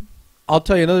 I'll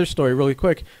tell you another story really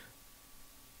quick.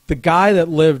 The guy that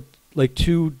lived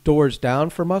 2 doors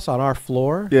down from us on our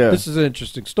floor, this is an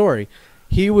interesting story.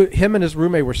 Him and his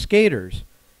roommate were skaters,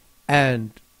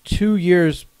 and 2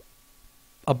 years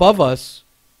above us,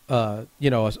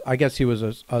 I guess he was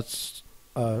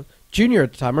a junior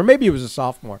at the time, or maybe he was a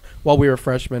sophomore while we were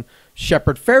freshmen.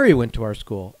 Shepard Ferry went to our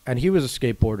school, and he was a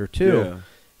skateboarder too. Yeah.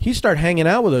 He started hanging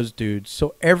out with those dudes.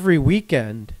 So every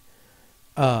weekend,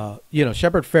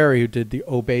 Shepard Ferry, who did the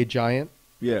Obey Giant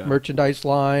merchandise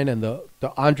line, and the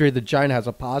Andre the Giant Has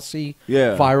a Posse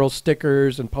viral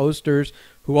stickers and posters,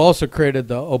 who also created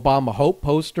the Obama Hope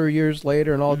poster years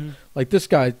later and all. Like, this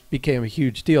guy became a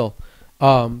huge deal.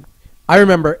 I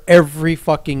remember every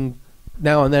fucking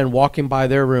now and then walking by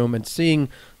their room and seeing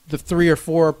the 3 or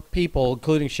 4 people,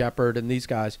 including Shepard and these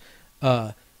guys,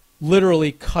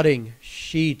 literally cutting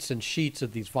sheets and sheets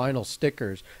of these vinyl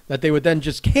stickers that they would then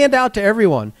just hand out to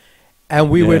everyone. And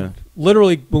we would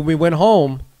literally, when we went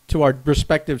home to our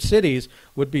respective cities,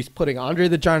 would be putting Andre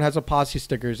the Giant Has a Posse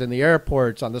stickers in the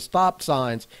airports, on the stop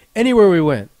signs, anywhere we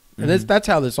went. And that's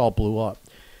how this all blew up.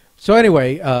 So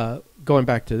anyway, going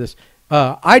back to this,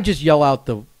 I just yell out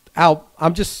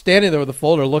I'm just standing there with a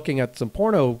folder looking at some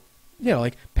porno,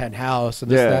 like Penthouse and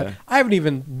this, that. I haven't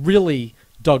even really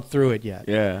dug through it yet.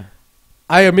 Yeah.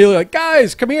 I immediately like,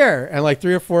 guys, come here. And like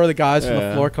 3 or 4 of the guys from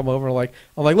the floor come over and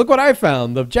I'm like, look what I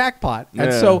found, the jackpot.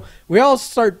 And so we all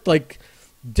start like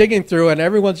digging through, and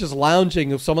everyone's just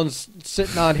lounging. If someone's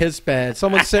sitting on his bed,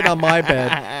 someone's sitting on my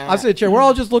bed, I'm sitting here. We're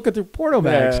all just looking through porno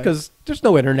mags because there's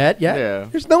no internet yet. Yeah.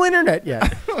 There's no internet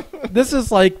yet. This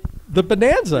is like the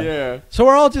bonanza. Yeah. So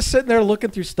we're all just sitting there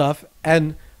looking through stuff.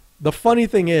 And the funny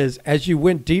thing is, as you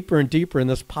went deeper and deeper in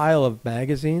this pile of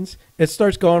magazines, it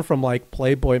starts going from like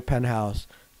Playboy and Penthouse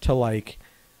to like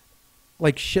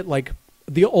shit. Like,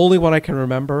 the only one I can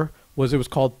remember was it was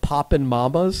called Poppin'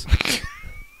 Mamas.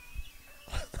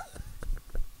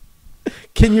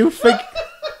 Can you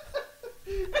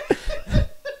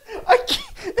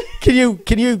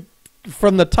Can you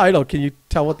from the title, can you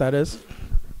tell what that is?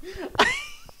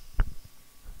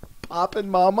 Poppin'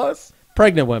 Mamas?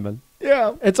 Pregnant women.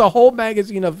 Yeah. It's a whole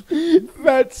magazine of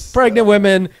That's pregnant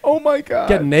women. Oh my god.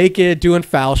 Getting naked, doing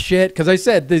foul shit. Because I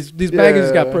said these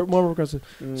magazines got more aggressive.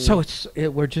 So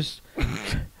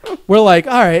we're like,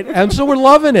 all right, and so we're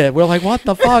loving it. We're like, what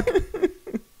the fuck?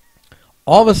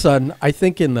 All of a sudden, I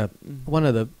think in one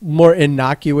of the more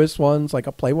innocuous ones, like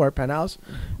a Playboy or Penthouse,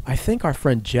 I think our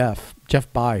friend Jeff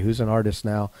Bai, who's an artist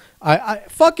now, I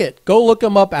fuck it, go look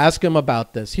him up, ask him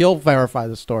about this. He'll verify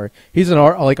the story. He's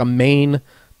a main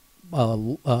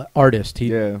artist.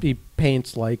 He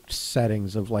paints like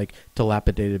settings of like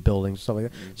dilapidated buildings, stuff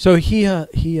like that. So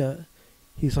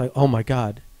he's like, oh my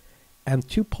god, and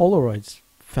 2 Polaroids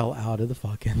fell out of the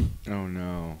fucking. Oh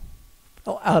no.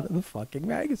 Fell out of the fucking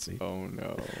magazine. Oh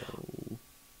no.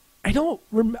 I don't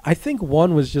I think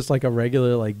one was just like a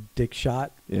regular like dick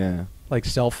shot. Yeah. Like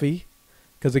selfie.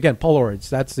 Because again, Polaroids,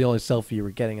 that's the only selfie you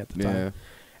were getting at the time. Yeah.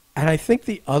 And I think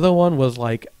the other one was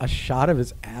like a shot of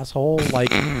his asshole,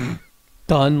 like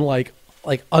done like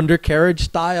undercarriage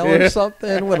style or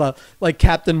something, with a like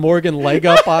Captain Morgan leg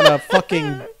up on a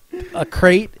fucking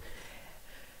crate.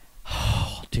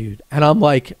 Oh, dude. And I'm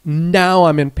like, now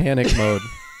I'm in panic mode.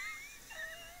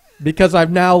 Because I've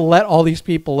now let all these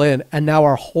people in, and now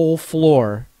our whole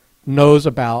floor knows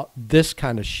about this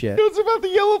kind of shit. Knows about the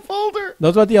yellow folder.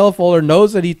 Knows about the yellow folder.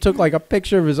 Knows that he took like a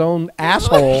picture of his own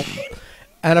asshole.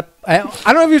 And I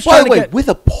don't know if he was trying to get... with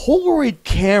a Polaroid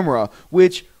camera,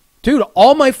 which... Dude,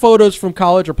 all my photos from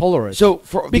college are Polaroids. So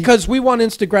because we want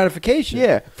instant gratification.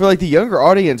 Yeah. For like the younger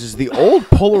audiences, the old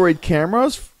Polaroid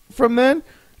cameras from then,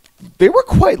 they were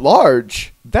quite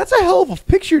large. That's a hell of a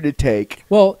picture to take.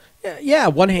 Well... Yeah,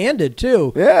 one-handed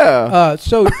too. Yeah.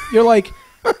 So you're like,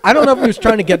 I don't know if he was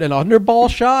trying to get an underball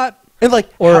shot, and like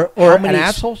or an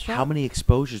asshole shot. How many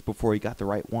exposures before he got the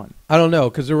right one? I don't know,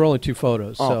 because there were only 2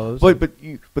 photos. Oh, so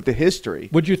but the history.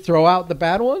 Would you throw out the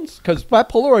bad ones? Because that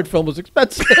Polaroid film was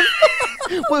expensive.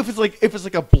 Well, if it's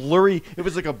like a blurry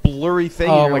thing.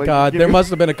 Oh my god, there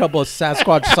must have been a couple of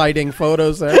Sasquatch sighting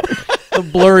photos there. The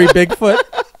blurry Bigfoot.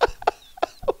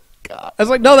 I was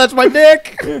like, no, that's my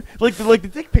dick. like the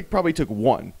dick pic probably took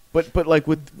 1, but like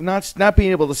with not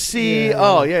being able to see. Yeah.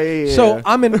 Oh yeah. So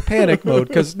I'm in panic mode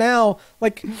because now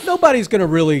like nobody's gonna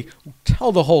really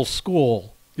tell the whole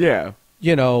school. Yeah.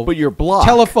 But your block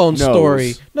telephone knows.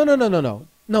 story.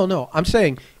 No. I'm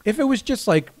saying if it was just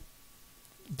like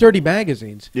dirty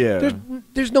magazines. Yeah.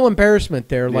 There's no embarrassment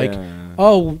there. Like,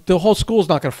 oh, the whole school's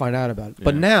not gonna find out about it. Yeah.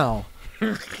 But now.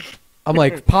 I'm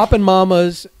like Poppin'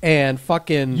 Mamas and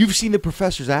fucking. You've seen the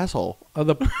professor's asshole.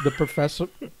 The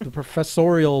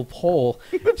professorial hole,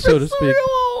 so to speak.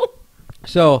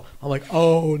 So I'm like,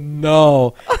 oh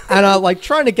no, and I'm like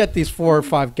trying to get these 4 or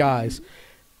 5 guys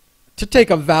to take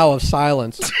a vow of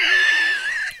silence.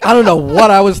 I don't know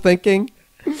what I was thinking,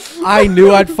 I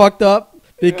knew I'd fucked up,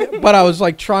 but I was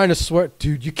like trying to swear,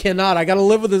 dude, you cannot. I got to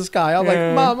live with this guy. I'm like,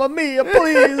 Mamma Mia,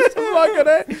 please. I'm not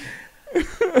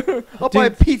gonna. I'll buy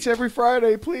pizza every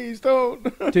Friday. Please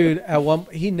don't. Dude,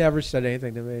 he never said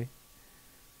anything to me.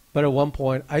 But at one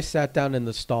point, I sat down in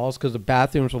the stalls because the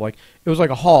bathrooms were like, it was like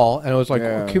a hall, and it was like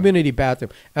a community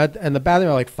bathroom. And the bathroom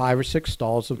had like 5 or 6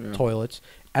 stalls of toilets,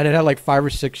 and it had like 5 or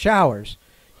 6 showers,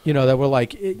 that were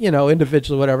like,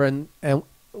 individually, whatever. And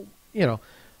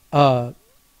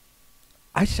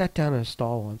I sat down in a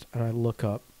stall once, and I look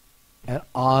up, and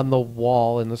on the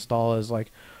wall in the stall is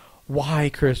like, why,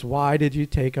 Chris, why did you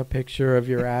take a picture of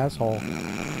your asshole?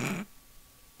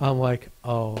 I'm like,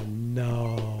 oh,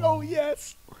 no. Oh,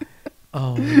 yes.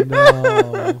 Oh,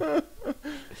 no.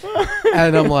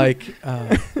 And I'm like,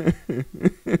 I'm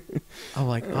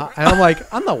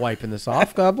not wiping this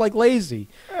off. I'm like lazy.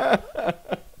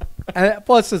 And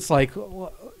plus, it's like,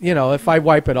 if I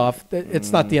wipe it off,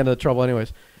 it's not the end of the trouble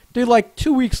anyways. Dude, like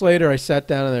 2 weeks later, I sat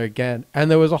down in there again, and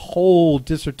there was a whole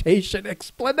dissertation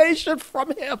explanation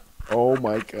from him. Oh,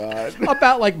 my God.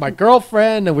 About, like, my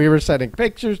girlfriend, and we were sending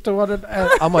pictures to one another. And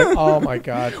I'm like, oh, my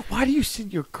God. Why do you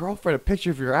send your girlfriend a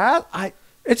picture of your ass?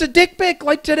 It's a dick pic,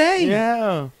 like today.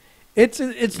 Yeah.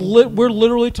 We're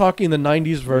literally talking the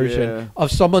 90s version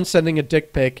of someone sending a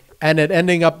dick pic and it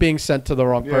ending up being sent to the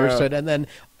wrong person and then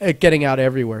it getting out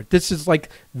everywhere. This is like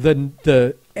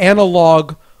the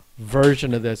analog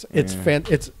version of this. It's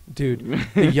dude,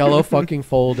 the yellow fucking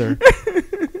folder,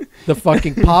 the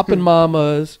fucking Poppin'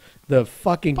 Mamas, the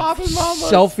fucking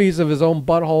selfies of his own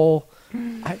butthole.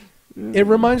 It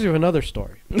reminds me of another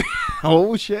story.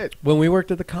 Oh shit! When we worked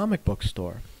at the comic book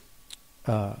store,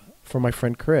 for my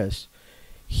friend Chris,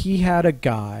 he had a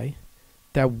guy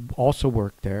that also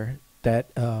worked there. That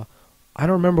I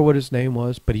don't remember what his name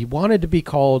was, but he wanted to be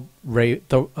called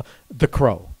the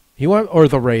Crow. He wanted, or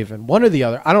the Raven, one or the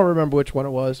other. I don't remember which one it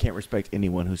was. Can't respect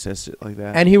anyone who says it like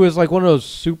that. And he was like one of those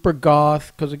super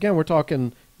goth, because again we're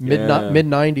talking mid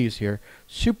 90s here.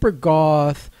 Super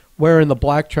goth, wearing the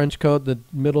black trench coat, the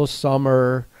middle of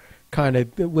summer, kind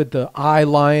of with the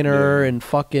eyeliner and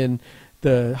fucking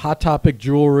the Hot Topic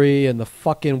jewelry and the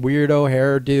fucking weirdo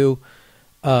hairdo.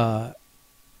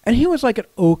 And he was like an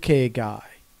okay guy.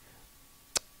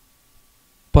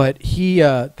 But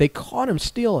they caught him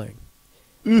stealing.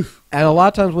 Oof. And a lot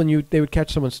of times when they would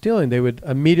catch someone stealing, they would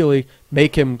immediately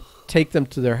make him take them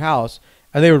to their house,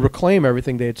 and they would reclaim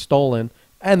everything they had stolen,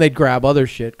 and they'd grab other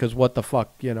shit, because what the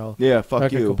fuck, Yeah, fuck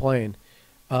not you. gonna complain.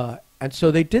 And so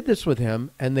they did this with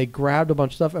him, and they grabbed a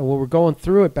bunch of stuff, and when we're going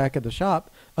through it back at the shop,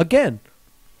 again,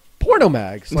 porno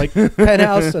mags, like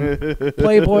Penthouse and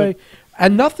Playboy,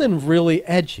 and nothing really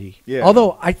edgy. Yeah.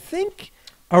 Although I think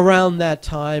around that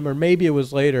time, or maybe it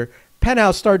was later,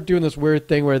 Penthouse started doing this weird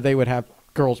thing where they would have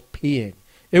girls peeing.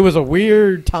 It was a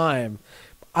weird time.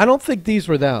 I don't think these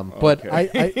were them, but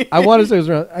okay. I want to say it was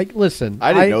around. Listen,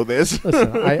 I didn't know this.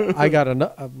 Listen,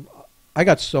 I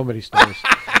got so many stories.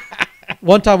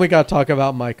 One time we got to talk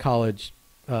about my college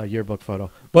yearbook photo,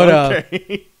 but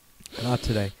not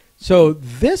today. So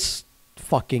this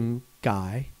fucking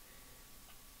guy,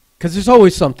 because there's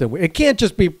always something. It can't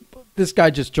just be this guy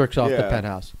just jerks off the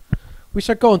Penthouse. We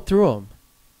start going through them.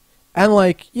 And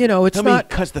it's Tell not. me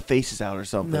he cuts the faces out or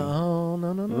something. No.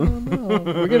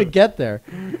 We're gonna get there.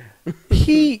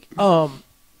 He, you're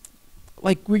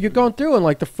going through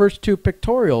and the first 2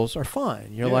 pictorials are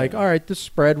fine. You're like, all right, this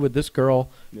spread with this girl.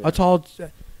 Yeah. That's all.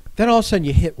 Then all of a sudden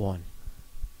you hit one.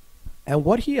 And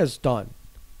what he has done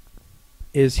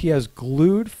is he has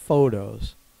glued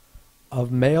photos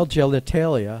of male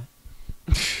genitalia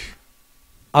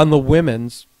on the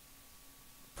women's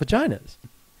vaginas.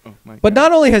 Oh my But God.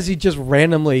 not only has he just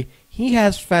randomly, he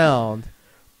has found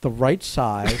the right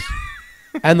size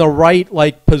and the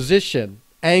right position,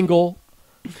 angle,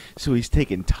 So he's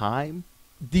taking time?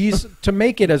 these to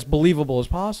make it as believable as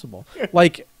possible.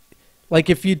 Like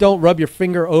if you don't rub your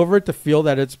finger over it to feel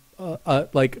that it's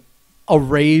like a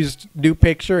raised new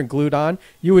picture and glued on,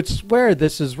 you would swear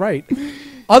this is right.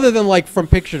 Other than from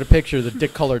picture to picture, the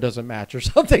dick color doesn't match or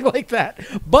something like that.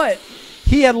 But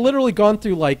he had literally gone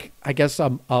through I guess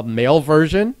a male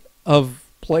version of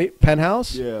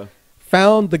Penthouse. Yeah.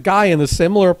 Found the guy in a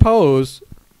similar pose,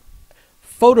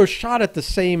 photo shot at the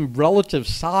same relative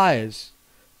size,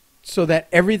 so that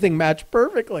everything matched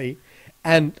perfectly.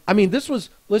 And I mean,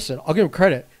 listen, I'll give him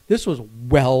credit. This was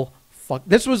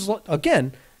this was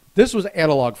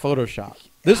analog Photoshop.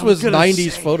 This was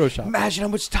 90s Photoshop. Imagine how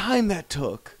much time that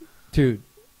took. Dude.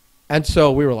 And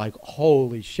so we were like,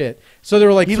 holy shit. So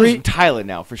there were He 3 lives in Thailand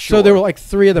now for sure. So there were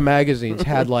 3 of the magazines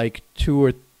had 2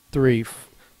 or 3.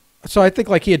 So I think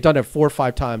he had done it 4 or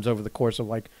 5 times over the course of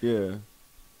Yeah.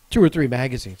 2 or 3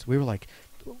 magazines. We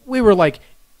were like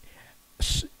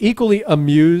equally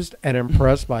amused and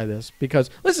impressed by this because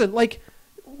listen, like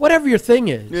whatever your thing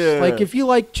is, like if you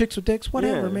like chicks with dicks,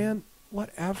 whatever, man,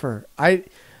 whatever. I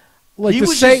like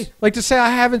to say I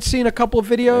haven't seen a couple of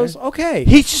videos. Yeah. Okay,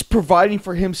 he's just providing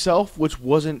for himself, which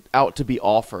wasn't out to be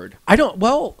offered. I don't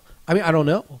know. I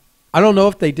don't know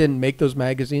if they didn't make those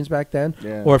magazines back then,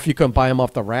 or if you couldn't buy them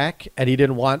off the rack, and he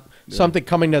didn't want something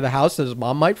coming to the house that his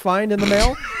mom might find in the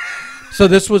mail. So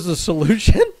this was the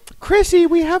solution. Chrissy,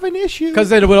 we have an issue. Because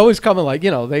they would always come in like,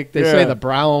 they say the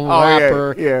brown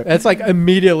wrapper. Yeah. It's like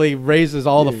immediately raises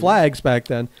all the flags back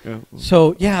then. Yeah.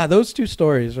 So, those 2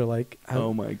 stories are like.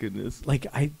 Oh, my goodness. Like,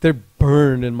 they're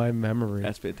burned in my memory.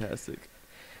 That's fantastic.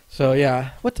 So,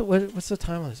 yeah. What's the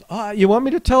time on this? You want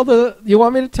me to tell the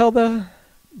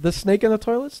snake in the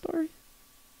toilet story?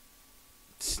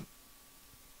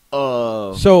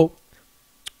 So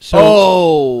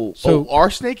our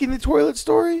snake in the toilet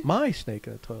story? My snake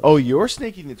in the toilet. Oh, your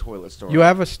snake in the toilet story. You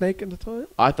have a snake in the toilet?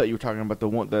 I thought you were talking about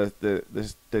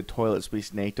the toilets we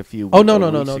snaked a few. Oh no,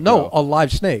 a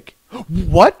live snake.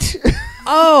 What?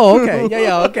 Oh, okay,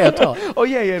 yeah, okay, I'll tell it. Oh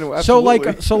yeah, no,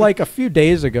 absolutely. So like a few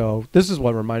days ago, this is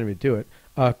what reminded me to do it.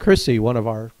 Chrissy, one of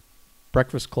our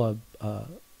Breakfast Club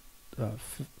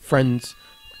friends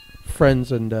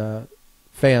and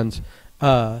fans.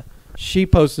 She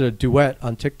posted a duet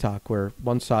on TikTok where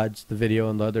one side's the video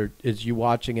and the other is you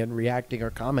watching it and reacting or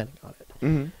commenting on it.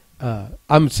 Mm-hmm.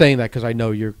 I'm saying that because I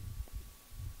know you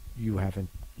haven't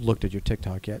looked at your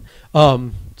TikTok yet.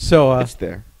 It's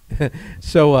there.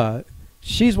 So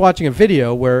she's watching a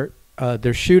video where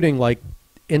they're shooting like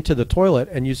into the toilet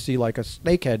and you see like a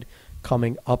snakehead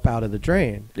coming up out of the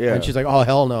drain. Yeah. And she's like, "Oh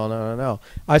hell no!"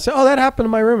 I said, "Oh, that happened to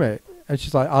my roommate." And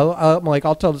she's like,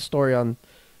 "I'll tell the story on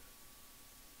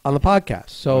the podcast."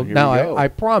 So now I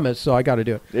promise, so I got to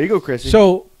do it. There you go, Chrissy.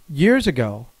 So years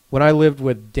ago, when I lived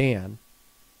with Dan,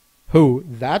 who,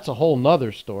 that's a whole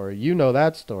nother story. You know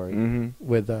that story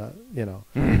with, the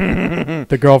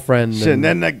girlfriend.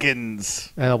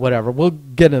 Shenanigans. And whatever. We'll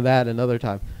get into that another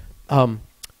time.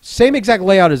 Same exact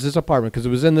layout as this apartment because it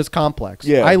was in this complex.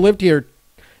 Yeah. I lived here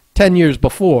 10 years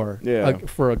before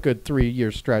for a good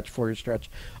 4-year stretch.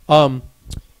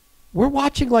 We're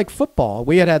watching like football.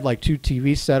 We had like 2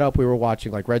 TVs set up. We were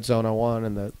watching like Red Zone on one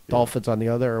and the Dolphins on the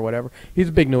other or whatever. He's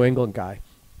a big New England guy.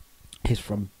 He's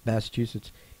from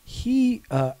Massachusetts.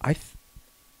 I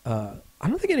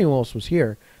don't think anyone else was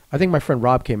here. I think my friend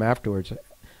Rob came afterwards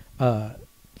to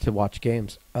watch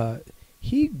games.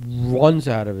 He runs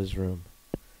out of his room,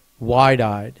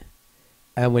 wide-eyed,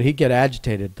 and when he'd get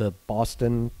agitated, the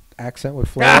Boston accent would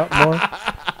flare up more.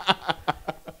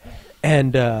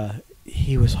 And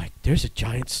he was like, "There's a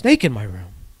giant snake in my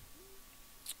room."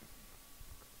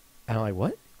 And I'm like,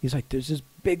 "What?" He's like, "There's this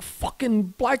big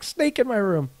fucking black snake in my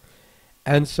room."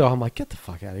 And so I'm like, "Get the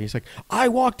fuck out of here." He's like, "I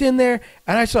walked in there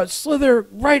and I saw it slither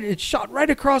right, it shot right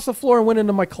across the floor and went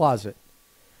into my closet."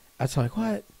 That's like,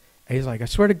 "What?" And he's like, "I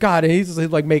swear to God." And he's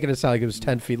like making it sound like it was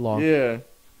 10 feet long. Yeah.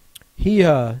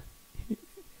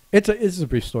 It's a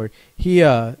brief story.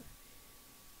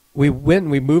 We went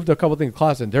and we moved a couple things in the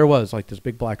closet and there was like this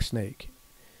big black snake.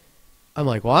 I'm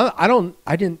like, "Well, I'm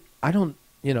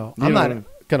not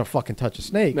gonna fucking touch a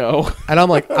snake." No. And I'm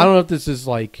like, "I don't know if this is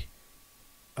like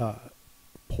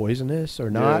poisonous or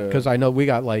not," because I know we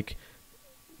got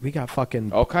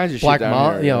fucking all kinds of black shit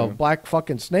down here, black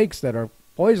fucking snakes that are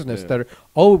poisonous that are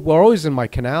were always in my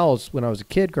canals when I was a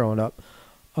kid growing up.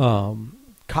 Cottonmouth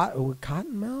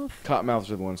Cottonmouths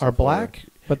are the ones are black,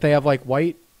 but they have like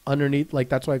white underneath, like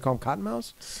that's why I call them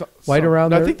cottonmouths. White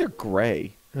around. I think they're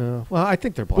gray. Well, I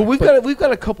think they're black. But we've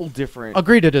got a couple different.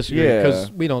 Agree to disagree because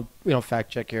we don't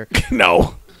fact check here.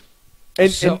 No.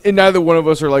 And neither one of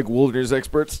us are like wilderness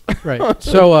experts. Right.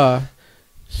 So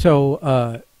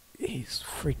he's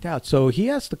freaked out. So he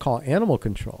has to call animal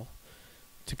control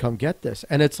to come get this.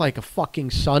 And it's like a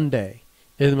fucking Sunday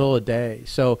in the middle of the day.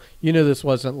 So this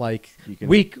wasn't like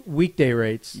weekday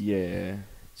rates. Yeah.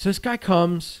 So this guy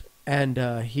comes and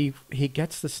he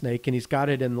gets the snake and he's got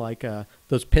it in like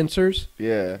those pincers.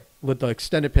 Yeah. With the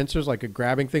extended pincers, like a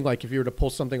grabbing thing, like if you were to pull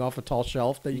something off a tall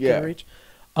shelf that you can't reach.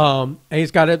 And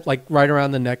he's got it like right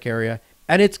around the neck area,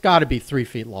 and it's got to be 3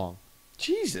 feet long.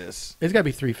 Jesus, it's got to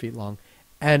be 3 feet long,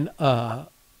 and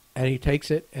he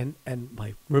takes it, and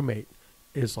my roommate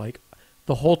is like,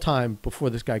 the whole time before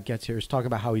this guy gets here, is talking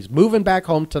about how he's moving back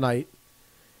home tonight.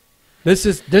 This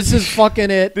is fucking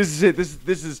it. This is it. This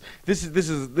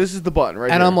is the button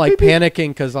right. And here. I'm like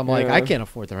panicking because I'm like, I can't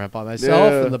afford the rent by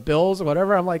myself and the bills or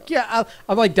whatever. I'm like,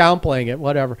 I'm like downplaying it,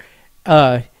 whatever.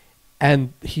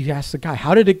 And he asked the guy,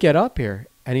 "How did it get up here?"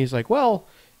 And he's like, "Well,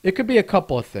 It could be a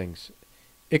couple of things.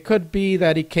 It could be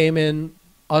that he came in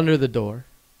under the door,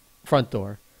 front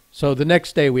door. So the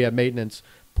next day we had maintenance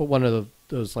put one of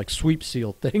those like sweep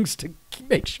seal things to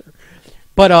make sure.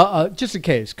 But just in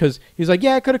case, because he's like,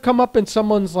 yeah, it could have come up in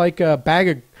someone's like bag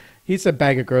of, he said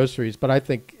bag of groceries, but I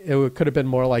think could have been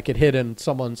more like it hid in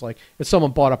someone's, like if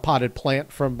someone bought a potted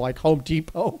plant from like Home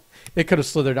Depot, it could have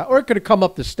slithered out, or it could have come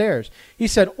up the stairs. He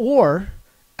said, or,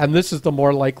 and this is the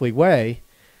more likely way,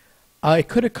 it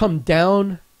could have come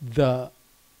down the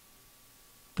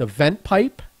vent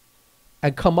pipe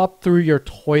and come up through your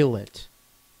toilet.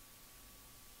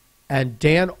 And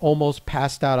Dan almost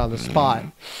passed out on the spot,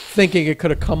 thinking it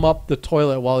could have come up the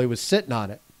toilet while he was sitting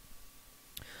on it.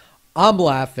 I'm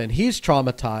laughing. He's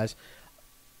traumatized.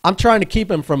 I'm trying to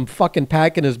keep him from fucking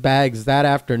packing his bags that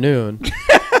afternoon.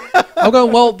 I'm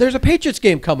going, well, there's a Patriots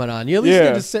game coming on. You at least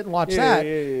need to sit and watch that,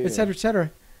 et cetera, et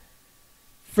cetera.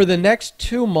 For the next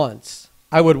 2 months,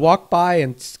 I would walk by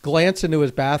and glance into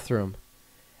his bathroom,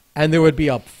 and there would be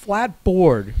a flat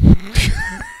board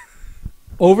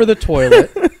over the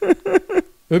toilet.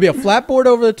 It would be a flat board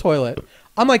over the toilet.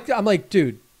 I'm like,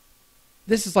 dude,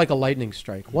 this is like a lightning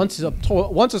strike. Once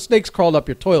a snake's crawled up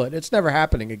your toilet, it's never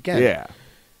happening again. Yeah.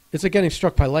 It's like getting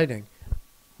struck by lightning.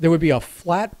 There would be a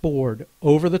flat board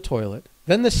over the toilet,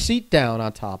 then the seat down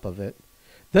on top of it,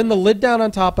 then the lid down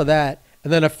on top of that,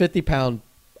 and then a 50-pound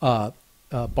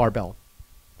barbell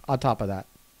on top of that.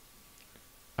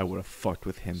 I would have fucked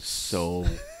with him so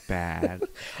bad.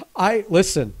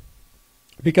 Listen,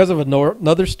 because of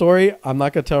another story I'm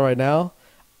not going to tell right now,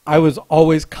 I was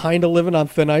always kind of living on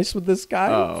thin ice with this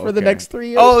guy for the next 3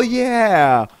 years. Oh,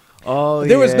 yeah. Oh,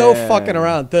 there was no fucking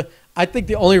around. I think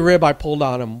the only rib I pulled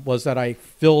on him was that I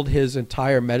filled his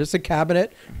entire medicine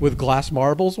cabinet with glass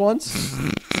marbles once.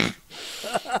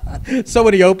 So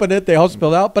when he opened it, they all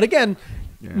spilled out. But again,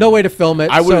 no way to film it.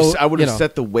 I would have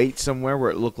set the weight somewhere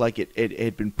where it looked like it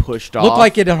had been pushed off. Looked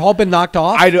like it had all been knocked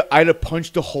off? I'd have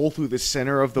punched a hole through the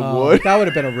center of the wood. That would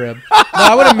have been a rib. No,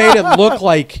 I would have made it look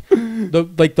like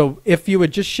if you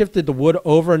had just shifted the wood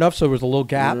over enough so there was a little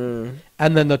gap,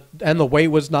 and then the weight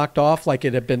was knocked off, like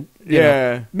it had been. You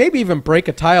know, maybe even break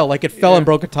a tile, like it fell and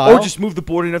broke a tile, or just move the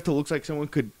board enough to look like someone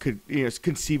could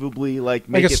conceivably like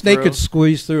make like a snake could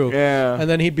squeeze through. Yeah, and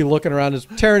then he'd be looking around,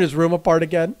 tearing his room apart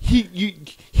again.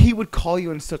 He would call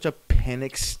you in such a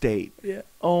panic state. Yeah.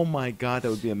 Oh my God, that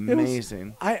would be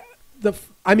amazing. I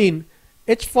mean,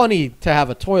 it's funny to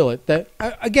have a toilet that,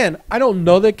 again, I don't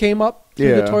know that came up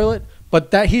through the toilet,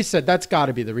 but that he said that's got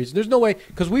to be the reason. There's no way,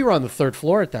 because we were on the 3rd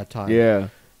floor at that time. Yeah.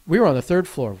 We were on the 3rd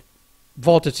floor.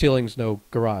 Vaulted ceilings, no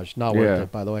garage. Not worth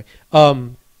it, by the way.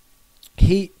 I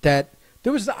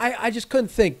just couldn't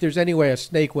think there's any way a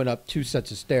snake went up 2 sets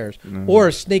of stairs, or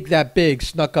a snake that big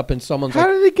snuck up in someone's. How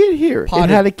did it get here? It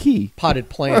had a key, potted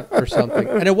plant or something,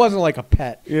 and it wasn't like a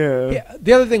pet. Yeah.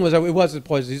 The other thing was that it wasn't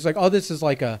poisonous. He's like, oh, this is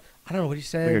like I don't know what he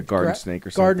said. Like a garden snake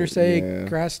or something. Gardener snake,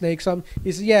 grass snake, something.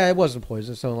 He said, yeah, it wasn't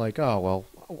poisonous. So I'm like, oh well,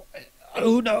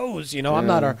 who knows? You know, I'm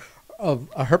not a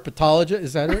herpetologist.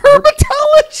 Is that it?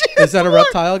 Herpetologist? Is that a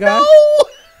reptile guy? No.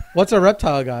 What's a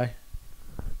reptile guy?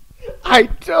 I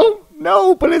don't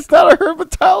know, but it's not a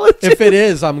herpetologist. If it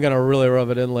is, I'm going to really rub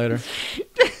it in later.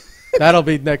 That'll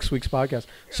be next week's podcast.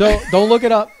 So don't look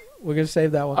it up. We're going to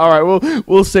save that one. All right,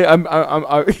 we'll say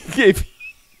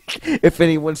if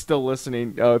anyone's still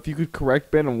listening, if you could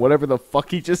correct Ben on whatever the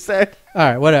fuck he just said. All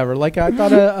right, whatever. Like I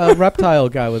thought a reptile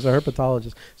guy was a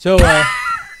herpetologist. So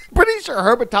pretty sure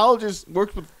herpetologist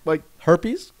works with like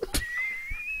herpes.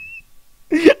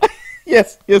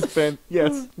 Yes, Ben.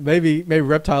 Yes, maybe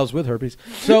reptiles with herpes.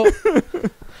 So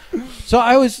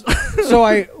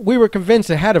we were convinced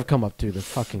it had to have come up to the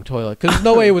fucking toilet because there's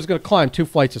no way it was going to climb 2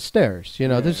 flights of stairs. You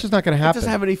know, this is not going to happen. It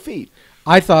doesn't have any feet.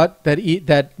 I thought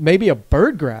that maybe a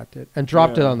bird grabbed it and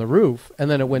dropped it on the roof,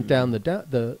 and then it went down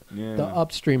the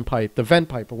upstream pipe, the vent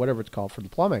pipe, or whatever it's called for the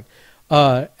plumbing.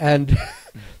 And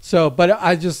so, but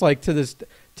I just like to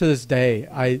this day,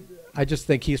 I just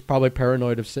think he's probably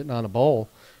paranoid of sitting on a bowl.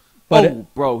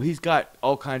 But bro, he's got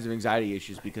all kinds of anxiety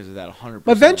issues because of that. 100%.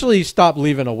 Eventually, he stopped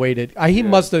leaving a weighted. He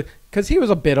must have, because he was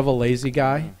a bit of a lazy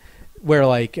guy, where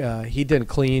like he didn't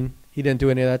clean, he didn't do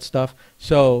any of that stuff.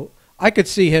 So I could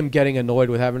see him getting annoyed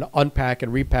with having to unpack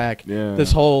and repack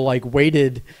this whole like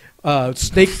weighted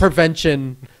snake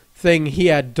prevention thing he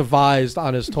had devised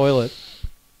on his toilet.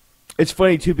 It's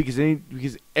funny too because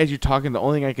as you're talking, the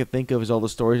only thing I could think of is all the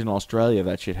stories in Australia of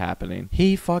that shit happening.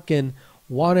 He fucking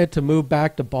wanted to move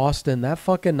back to Boston that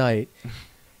fucking night.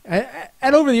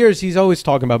 And over the years, he's always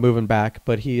talking about moving back,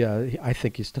 but I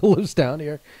think he still lives down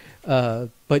here.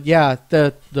 But yeah,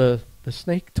 the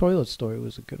snake toilet story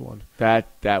was a good one. That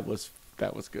was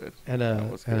That was good. And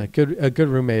That was a good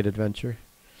roommate adventure.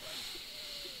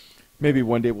 Maybe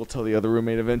one day we'll tell the other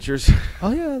roommate adventures.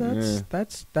 Oh yeah,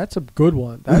 that's a good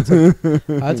one. That's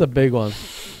a big one.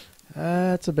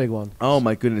 That's a big one. Oh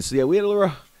my goodness. Yeah, we had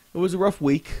it was a rough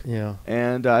week. Yeah.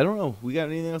 And I don't know. We got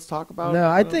anything else to talk about? No,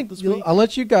 I think this week?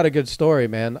 unless you got a good story,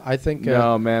 man. I think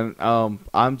No, man.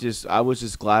 I was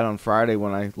just glad on Friday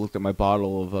when I looked at my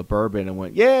bottle of bourbon and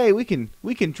went, "Yay, we can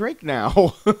drink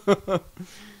now."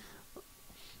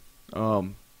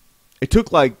 It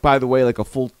took by the way, a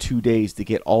full 2 days to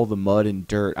get all the mud and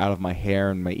dirt out of my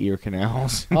hair and my ear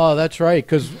canals. Oh, that's right.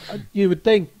 Because you would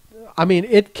think, I mean,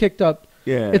 it kicked up.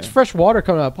 Yeah. It's fresh water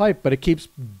coming out of the pipe, but it keeps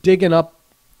digging up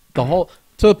the hole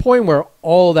to the point where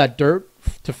all that dirt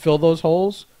to fill those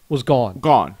holes was gone.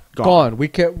 Gone. We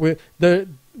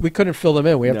couldn't fill them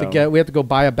in. We have to go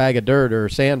buy a bag of dirt or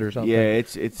sand or something. Yeah,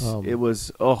 it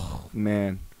was. Oh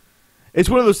man. It's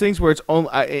one of those things where it's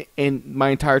only in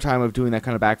my entire time of doing that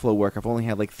kind of backflow work, I've only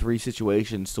had 3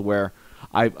 situations to where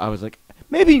I was like,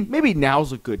 maybe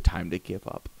now's a good time to give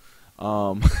up.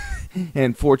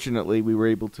 And fortunately, we were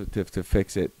able to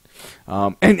fix it.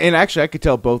 And actually, I could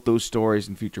tell both those stories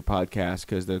in future podcasts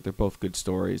because they're both good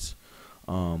stories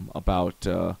about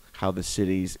how the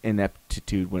city's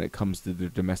ineptitude when it comes to their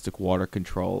domestic water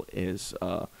control is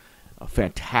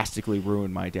fantastically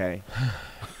ruined my day.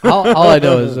 all I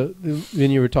know is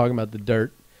when you were talking about the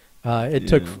dirt,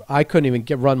 I couldn't even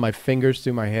run my fingers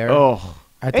through my hair. Oh,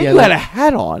 at and you had a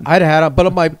hat on. I had a hat on, but the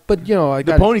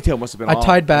ponytail must have been. I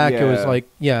tied back. Yeah.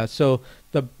 It was so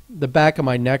the back of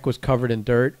my neck was covered in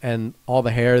dirt and all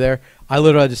the hair there. I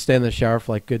literally had to stand in the shower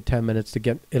for a good 10 minutes to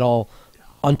get it all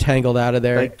untangled out of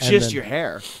there. Your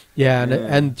hair. Yeah,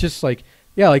 and just 2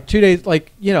 days,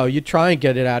 you try and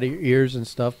get it out of your ears and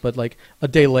stuff, but a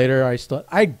day later,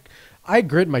 I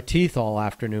grit my teeth all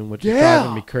afternoon, which is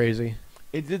driving me crazy.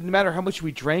 It didn't matter how much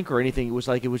we drank or anything. It was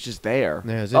it was just there.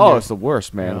 Yeah, it's the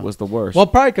worst, man. Yeah. It was the worst. Well,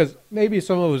 probably because maybe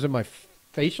some of it was in my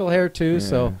facial hair too,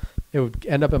 so it would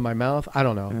end up in my mouth. I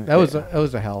don't know. That was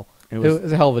a hell. It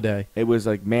was a hell of a day. It was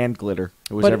like man glitter.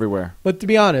 It was everywhere. But to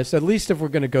be honest, at least if we're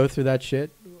going to go through that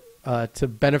shit to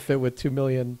benefit with 2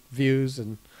 million views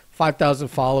and 5,000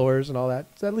 followers and all that,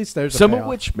 at least there's some a of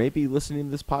which may be listening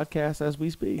to this podcast as we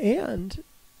speak. And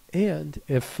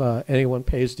if anyone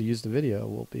pays to use the video,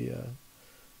 we'll be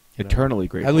eternally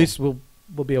grateful. At least we'll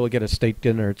be able to get a steak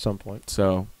dinner at some point.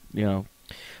 So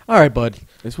all right, bud.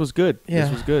 This was good. Yeah,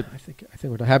 this was good. I think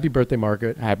we're done. Happy birthday,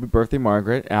 Margaret. Happy birthday,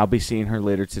 Margaret. I'll be seeing her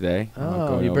later today.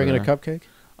 Oh, you bringing a cupcake?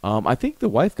 I think the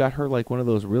wife got her one of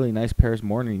those really nice Paris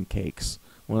morning cakes.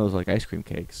 One of those ice cream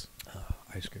cakes. Oh,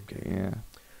 ice cream cake. Yeah.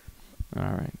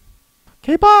 All right.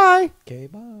 Okay, bye. Okay,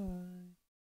 bye.